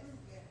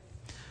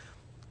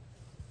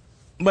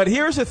 But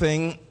here's the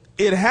thing,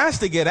 it has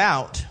to get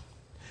out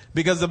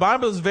because the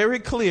Bible is very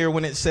clear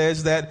when it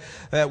says that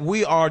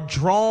we are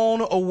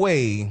drawn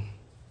away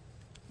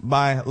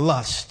by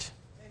lust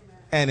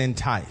and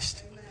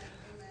enticed.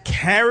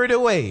 Carried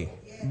away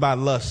by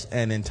lust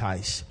and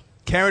enticed.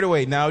 Carried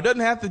away. Now, it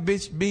doesn't have to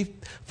be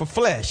for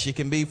flesh. It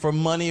can be for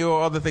money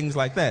or other things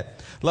like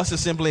that. Lust is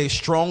simply a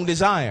strong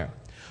desire.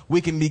 We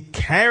can be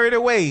carried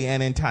away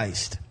and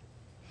enticed.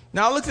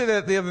 Now, I looked at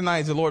that the other night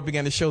as the Lord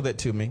began to show that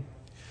to me.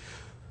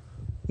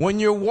 When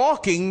you're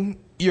walking,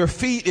 your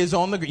feet are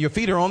on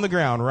the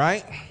ground,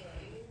 right?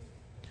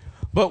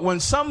 But when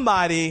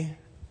somebody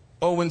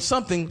or when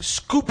something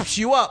scoops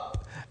you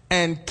up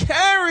and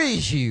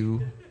carries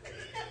you,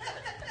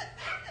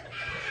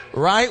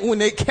 right? When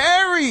they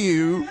carry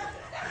you,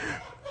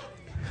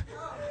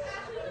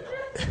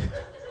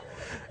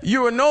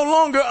 you are no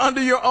longer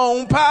under your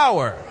own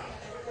power,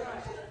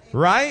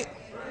 right?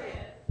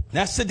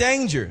 That's the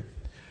danger.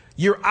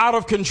 You're out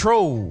of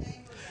control.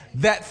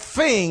 That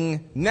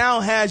thing now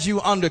has you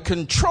under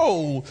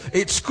control.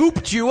 It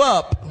scooped you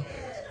up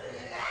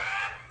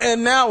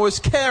and now it's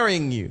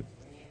carrying you.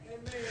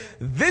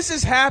 This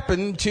has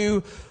happened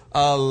to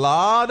a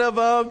lot of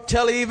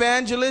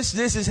televangelists.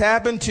 This has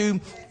happened to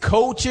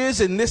coaches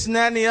and this and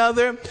that and the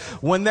other.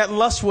 When that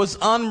lust was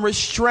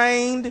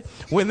unrestrained,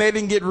 when they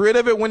didn't get rid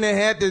of it, when they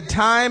had the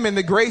time and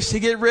the grace to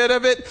get rid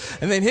of it.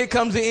 And then here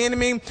comes the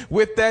enemy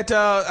with that,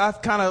 I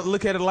kind of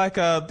look at it like,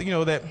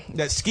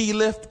 that ski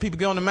lift. People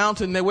go on the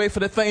mountain and they wait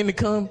for the thing to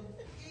come.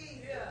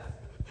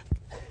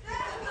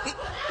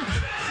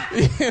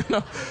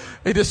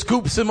 It just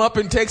scoops them up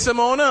and takes them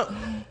on up.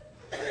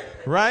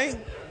 Right?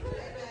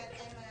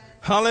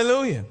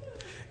 Hallelujah.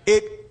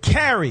 It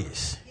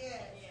carries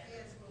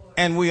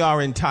and we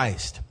are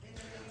enticed.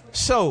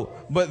 So,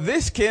 but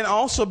this can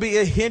also be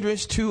a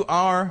hindrance to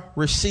our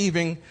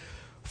receiving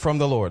from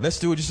the Lord. Let's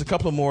do just a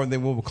couple more and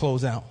then we'll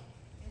close out.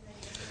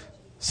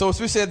 So as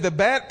we said, the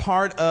bad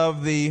part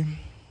of the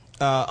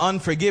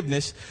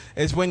unforgiveness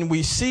is when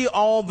we see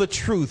all the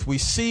truth, we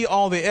see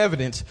all the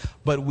evidence,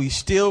 but we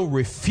still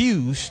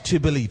refuse to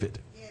believe it.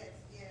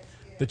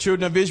 The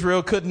children of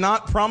Israel could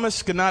not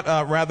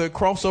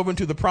cross over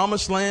into the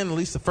promised land, at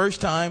least the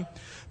first time,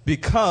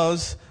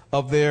 because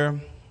of their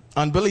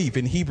unbelief.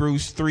 In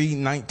Hebrews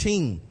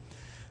 3:19,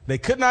 they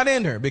could not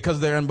enter because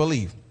of their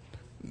unbelief.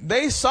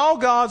 They saw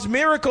God's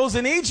miracles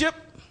in Egypt.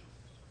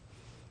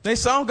 They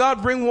saw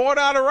God bring water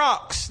out of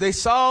rocks. They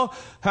saw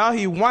how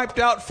he wiped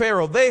out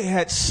Pharaoh. They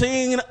had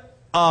seen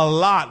a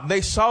lot. They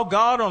saw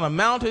God on a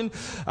mountain,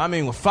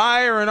 with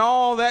fire and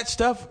all that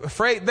stuff.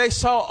 Afraid they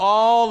saw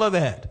all of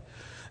that.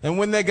 And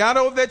when they got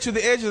over there to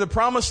the edge of the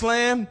promised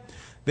land,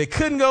 they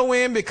couldn't go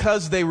in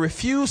because they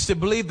refused to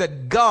believe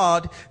that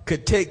God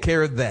could take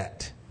care of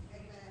that.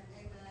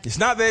 Amen. It's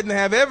not that they didn't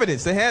have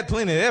evidence. They had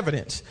plenty of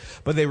evidence,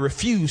 but they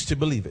refused to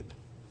believe it.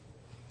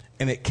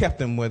 And it kept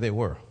them where they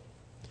were.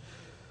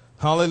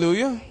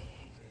 Hallelujah.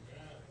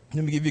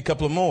 Let me give you a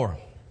couple of more.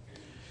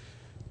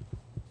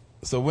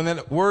 So when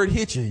that word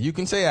hits you, you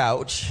can say,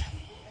 ouch.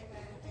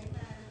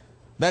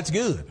 That's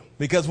good.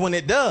 Because when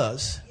it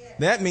does,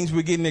 that means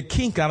we're getting a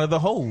kink out of the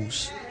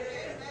hose.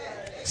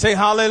 Say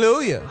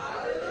hallelujah.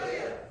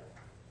 Hallelujah.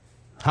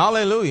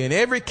 Hallelujah. And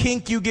every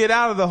kink you get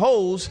out of the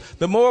hose,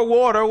 the more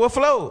water will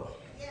flow.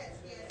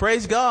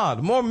 Praise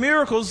God. More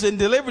miracles and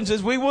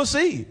deliverances we will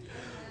see.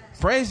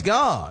 Praise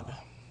God.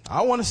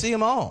 I want to see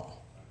them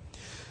all.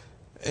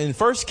 In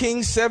 1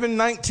 Kings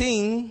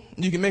 7:19,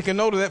 you can make a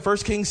note of that. 1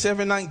 Kings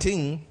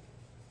 7:19.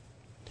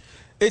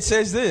 It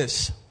says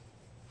this.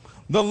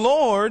 The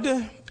Lord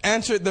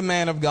answered the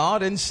man of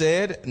God and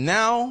said,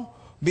 now,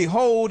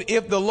 behold,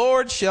 if the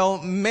Lord shall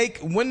make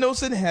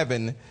windows in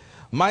heaven,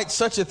 might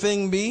such a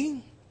thing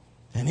be?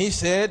 And he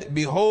said,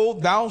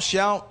 behold, thou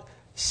shalt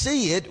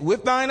see it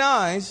with thine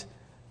eyes,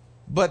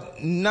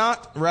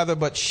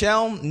 but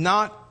shall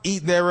not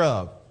eat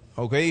thereof.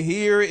 Okay,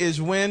 here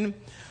is when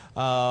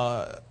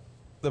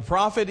the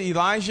prophet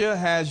Elijah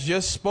has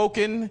just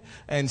spoken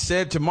and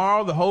said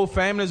tomorrow the whole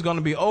family is going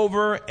to be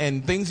over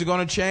and things are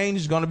going to change.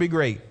 It's going to be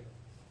great.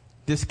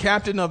 This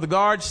captain of the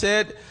guard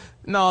said,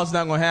 no, it's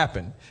not going to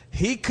happen.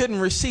 He couldn't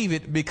receive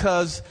it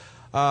because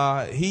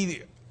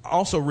he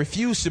also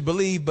refused to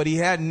believe, but he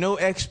had no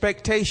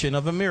expectation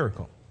of a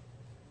miracle.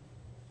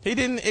 He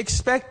didn't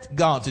expect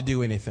God to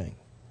do anything.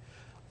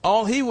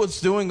 All he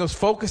was doing was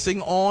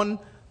focusing on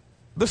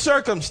the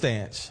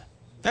circumstance.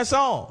 That's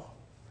all.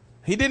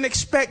 He didn't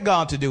expect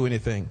God to do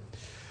anything.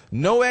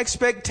 No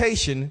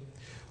expectation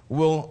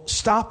will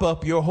stop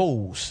up your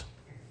holes.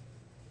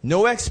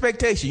 No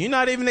expectation. You're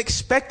not even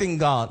expecting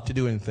God to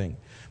do anything.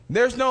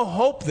 There's no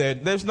hope there.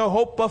 There's no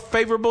hope of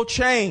favorable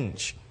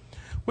change.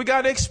 We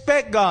got to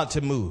expect God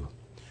to move.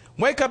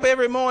 Wake up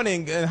every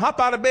morning and hop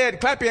out of bed,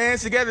 clap your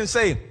hands together and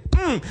say,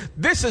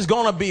 this is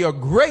going to be a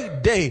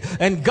great day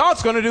and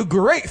God's going to do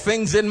great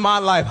things in my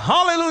life.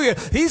 Hallelujah.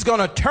 He's going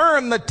to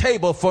turn the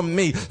table for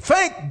me.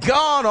 Thank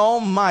God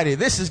Almighty.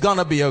 This is going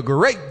to be a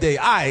great day.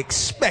 I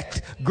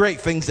expect great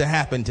things to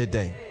happen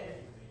today.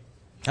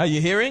 Are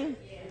you hearing?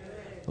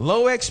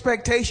 Low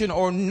expectation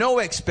or no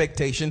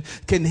expectation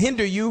can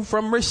hinder you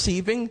from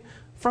receiving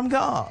from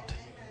God.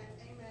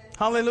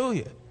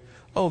 Hallelujah.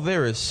 Oh,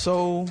 there is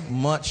so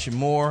much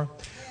more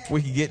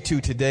we can get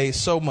to today.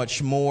 So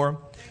much more.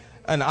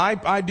 And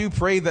I do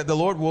pray that the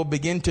Lord will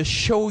begin to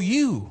show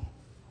you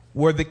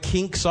where the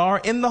kinks are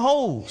in the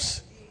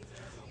holes,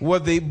 where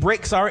the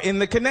breaks are in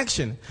the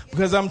connection.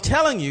 Because I'm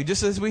telling you,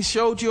 just as we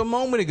showed you a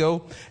moment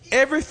ago,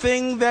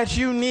 everything that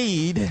you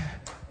need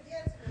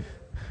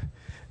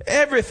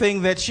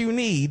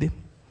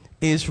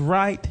is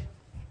right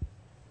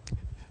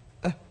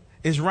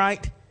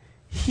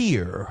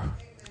here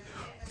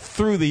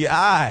through the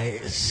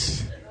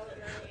eyes.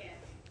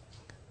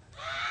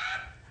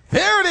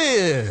 There it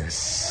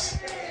is.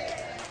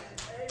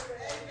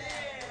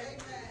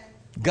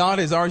 God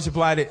has already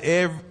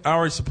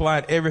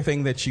supplied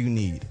everything that you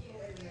need.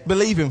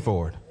 Believe him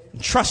for it.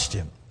 Trust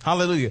him.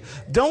 Hallelujah.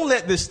 Don't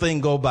let this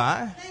thing go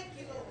by.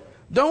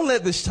 Don't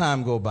let this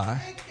time go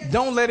by.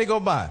 Don't let it go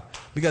by.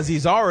 Because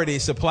he's already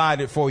supplied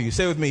it for you.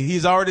 Say with me,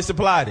 he's already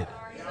supplied it.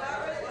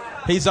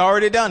 He's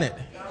already done it.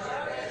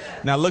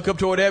 Now look up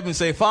toward heaven and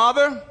say,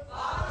 Father,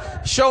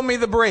 show me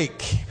the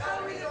break.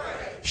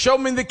 Show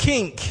me the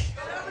kink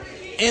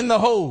in the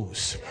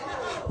hose.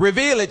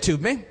 Reveal it to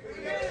me.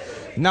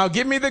 Now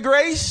give me the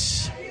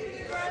grace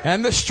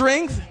and the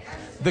strength,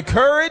 the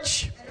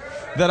courage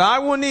that I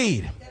will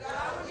need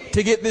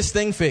to get this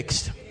thing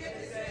fixed.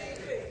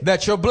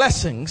 That your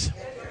blessings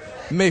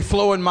may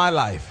flow in my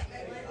life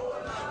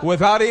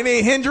without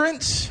any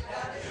hindrance,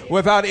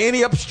 without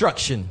any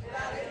obstruction.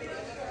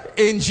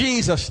 In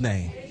Jesus'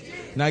 name.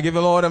 Now give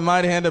the Lord a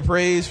mighty hand of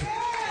praise.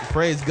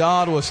 Praise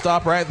God. We'll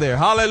stop right there.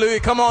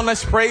 Hallelujah. Come on,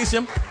 let's praise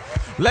him.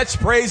 Let's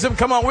praise him.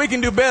 Come on, we can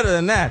do better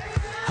than that.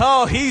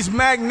 Oh, he's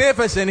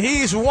magnificent.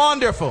 He's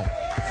wonderful.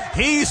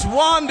 He's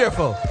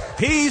wonderful.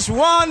 He's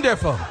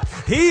wonderful.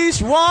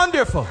 He's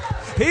wonderful.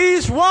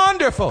 He's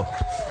wonderful.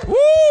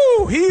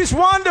 Woo! He's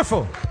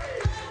wonderful.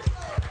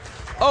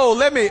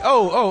 Let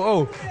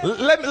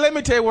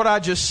me tell you what I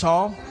just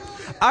saw.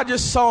 I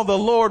just saw the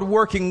Lord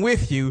working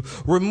with you,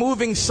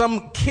 removing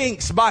some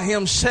kinks by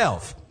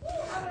himself.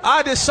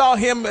 I just saw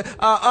him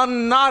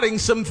unknotting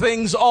some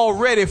things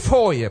already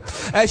for you.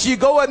 As you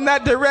go in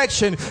that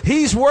direction,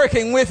 he's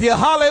working with you.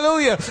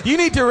 Hallelujah. You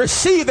need to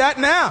receive that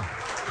now.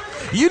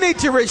 You need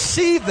to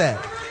receive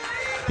that.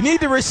 You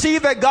need to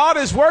receive that God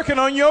is working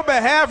on your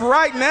behalf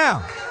right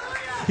now.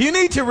 You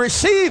need to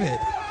receive it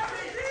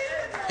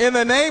in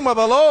the name of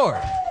the Lord.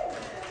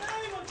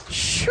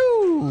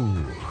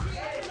 Shoo.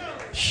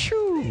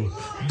 Shoo.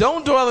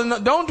 Don't dwell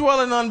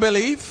in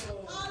unbelief.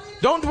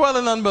 Don't dwell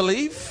in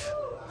unbelief.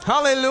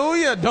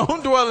 Hallelujah.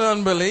 Don't dwell in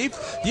unbelief.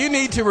 You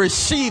need to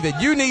receive it.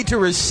 You need to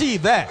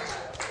receive that.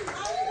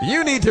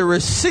 You need to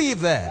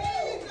receive that.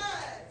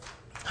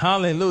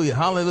 Hallelujah.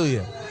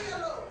 Hallelujah.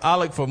 I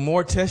look for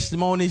more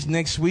testimonies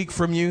next week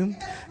from you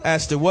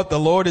as to what the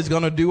Lord is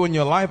going to do in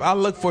your life. I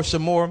look for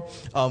some more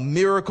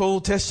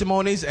miracle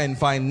testimonies and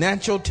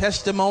financial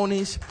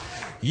testimonies.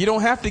 You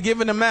don't have to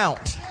give an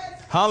amount.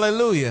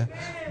 Hallelujah.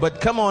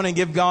 But come on and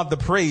give God the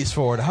praise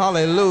for it.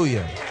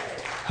 Hallelujah.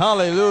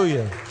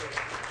 Hallelujah.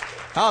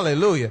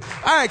 Hallelujah.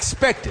 I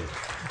expect it.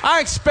 I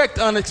expect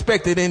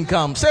unexpected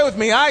income. Say with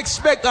me, I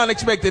expect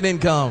unexpected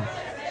income.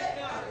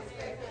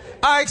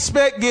 I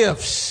expect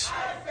gifts,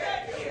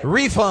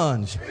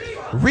 refunds,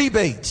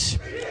 rebates,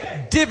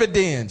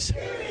 dividends,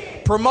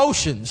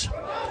 promotions,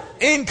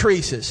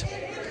 increases,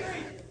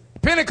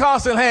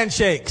 Pentecostal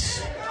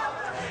handshakes.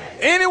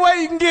 Any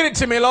way you can get it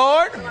to me,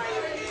 Lord.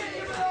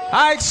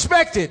 I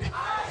expect it.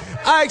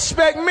 I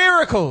expect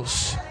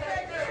miracles,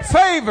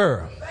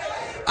 favor.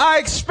 I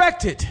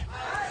expect it.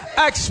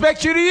 I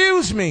expect you to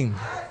use me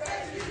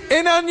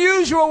in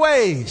unusual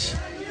ways.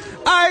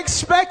 I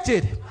expect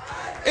it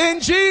in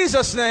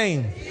Jesus'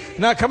 name.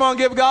 Now come on,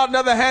 give God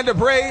another hand of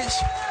praise.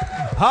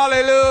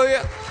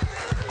 Hallelujah.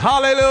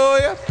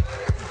 Hallelujah.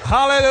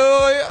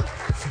 Hallelujah.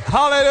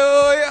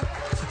 Hallelujah.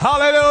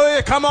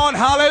 Hallelujah. Come on.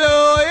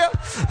 Hallelujah.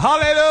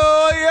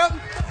 Hallelujah.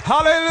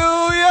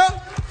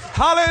 Hallelujah.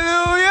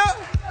 Hallelujah.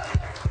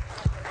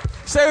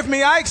 Say with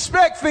me, I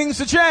expect things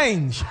to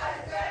change.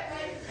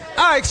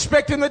 I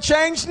expect them to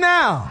change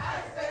now.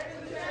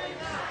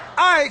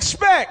 I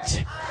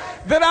expect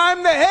that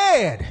I'm the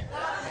head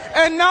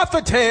and not the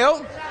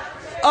tail,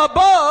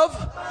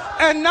 above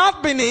and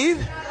not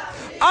beneath.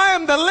 I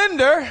am the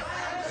lender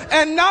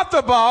and not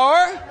the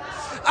borrower.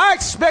 I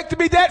expect to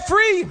be debt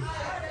free.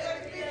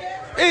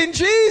 In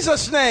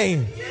Jesus'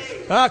 name.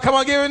 Come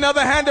on, give him another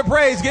hand of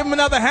praise. Give him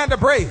another hand of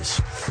praise.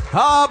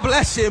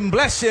 Bless him,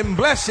 bless him,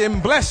 bless him,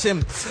 bless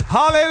him.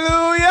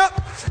 Hallelujah.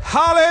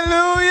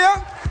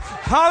 Hallelujah.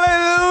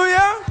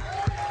 Hallelujah.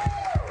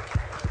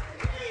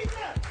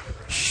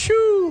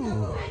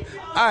 Shoo.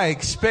 I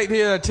expect to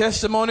hear the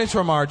testimonies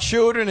from our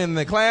children in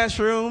the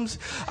classrooms.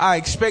 I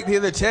expect to hear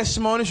the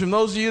testimonies from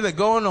those of you that are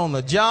going on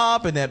the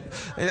job, and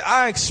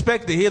I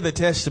expect to hear the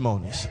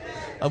testimonies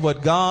of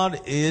what God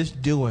is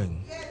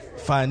doing.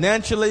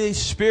 Financially,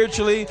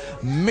 spiritually,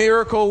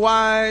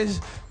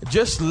 miracle-wise,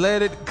 just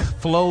let it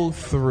flow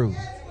through.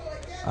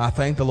 I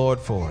thank the Lord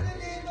for it.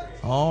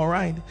 All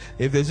right.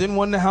 If there's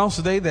anyone in the house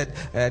today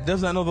that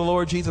does not know the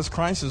Lord Jesus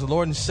Christ as the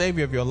Lord and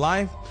Savior of your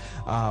life,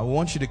 I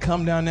want you to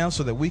come down now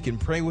so that we can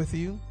pray with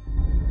you.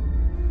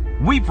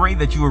 We pray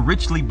that you are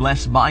richly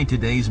blessed by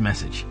today's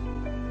message.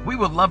 We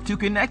would love to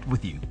connect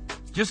with you.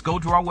 Just go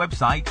to our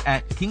website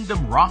at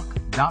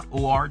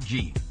kingdomrock.org.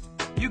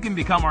 You can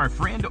become our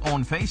friend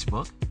on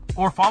Facebook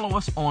or follow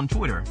us on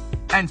Twitter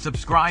and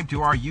subscribe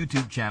to our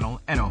YouTube channel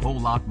and a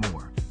whole lot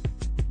more.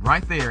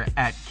 Right there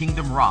at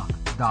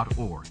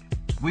kingdomrock.org.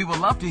 We would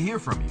love to hear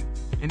from you.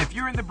 And if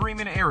you're in the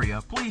Bremen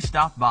area, please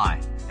stop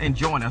by and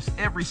join us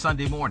every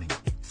Sunday morning.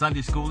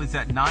 Sunday school is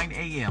at 9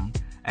 a.m.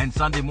 and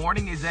Sunday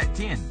morning is at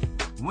 10.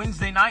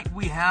 Wednesday night,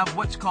 we have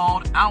what's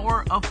called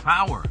Hour of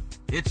Power.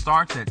 It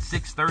starts at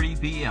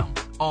 6:30 p.m.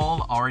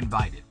 All are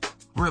invited.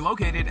 We're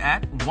located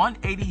at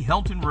 180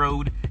 Helton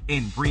Road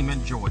in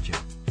Bremen, Georgia.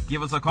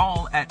 Give us a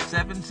call at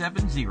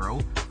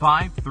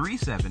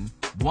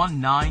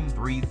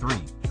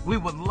 770-537-1933. We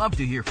would love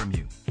to hear from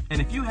you. And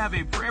if you have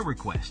a prayer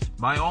request,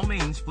 by all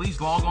means,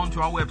 please log on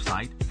to our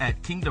website at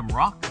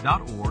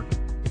kingdomrock.org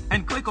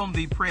and click on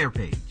the prayer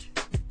page.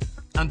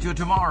 Until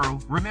tomorrow,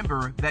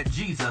 remember that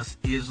Jesus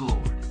is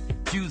Lord.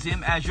 Choose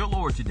him as your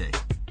Lord today.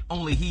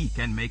 Only he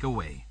can make a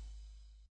way.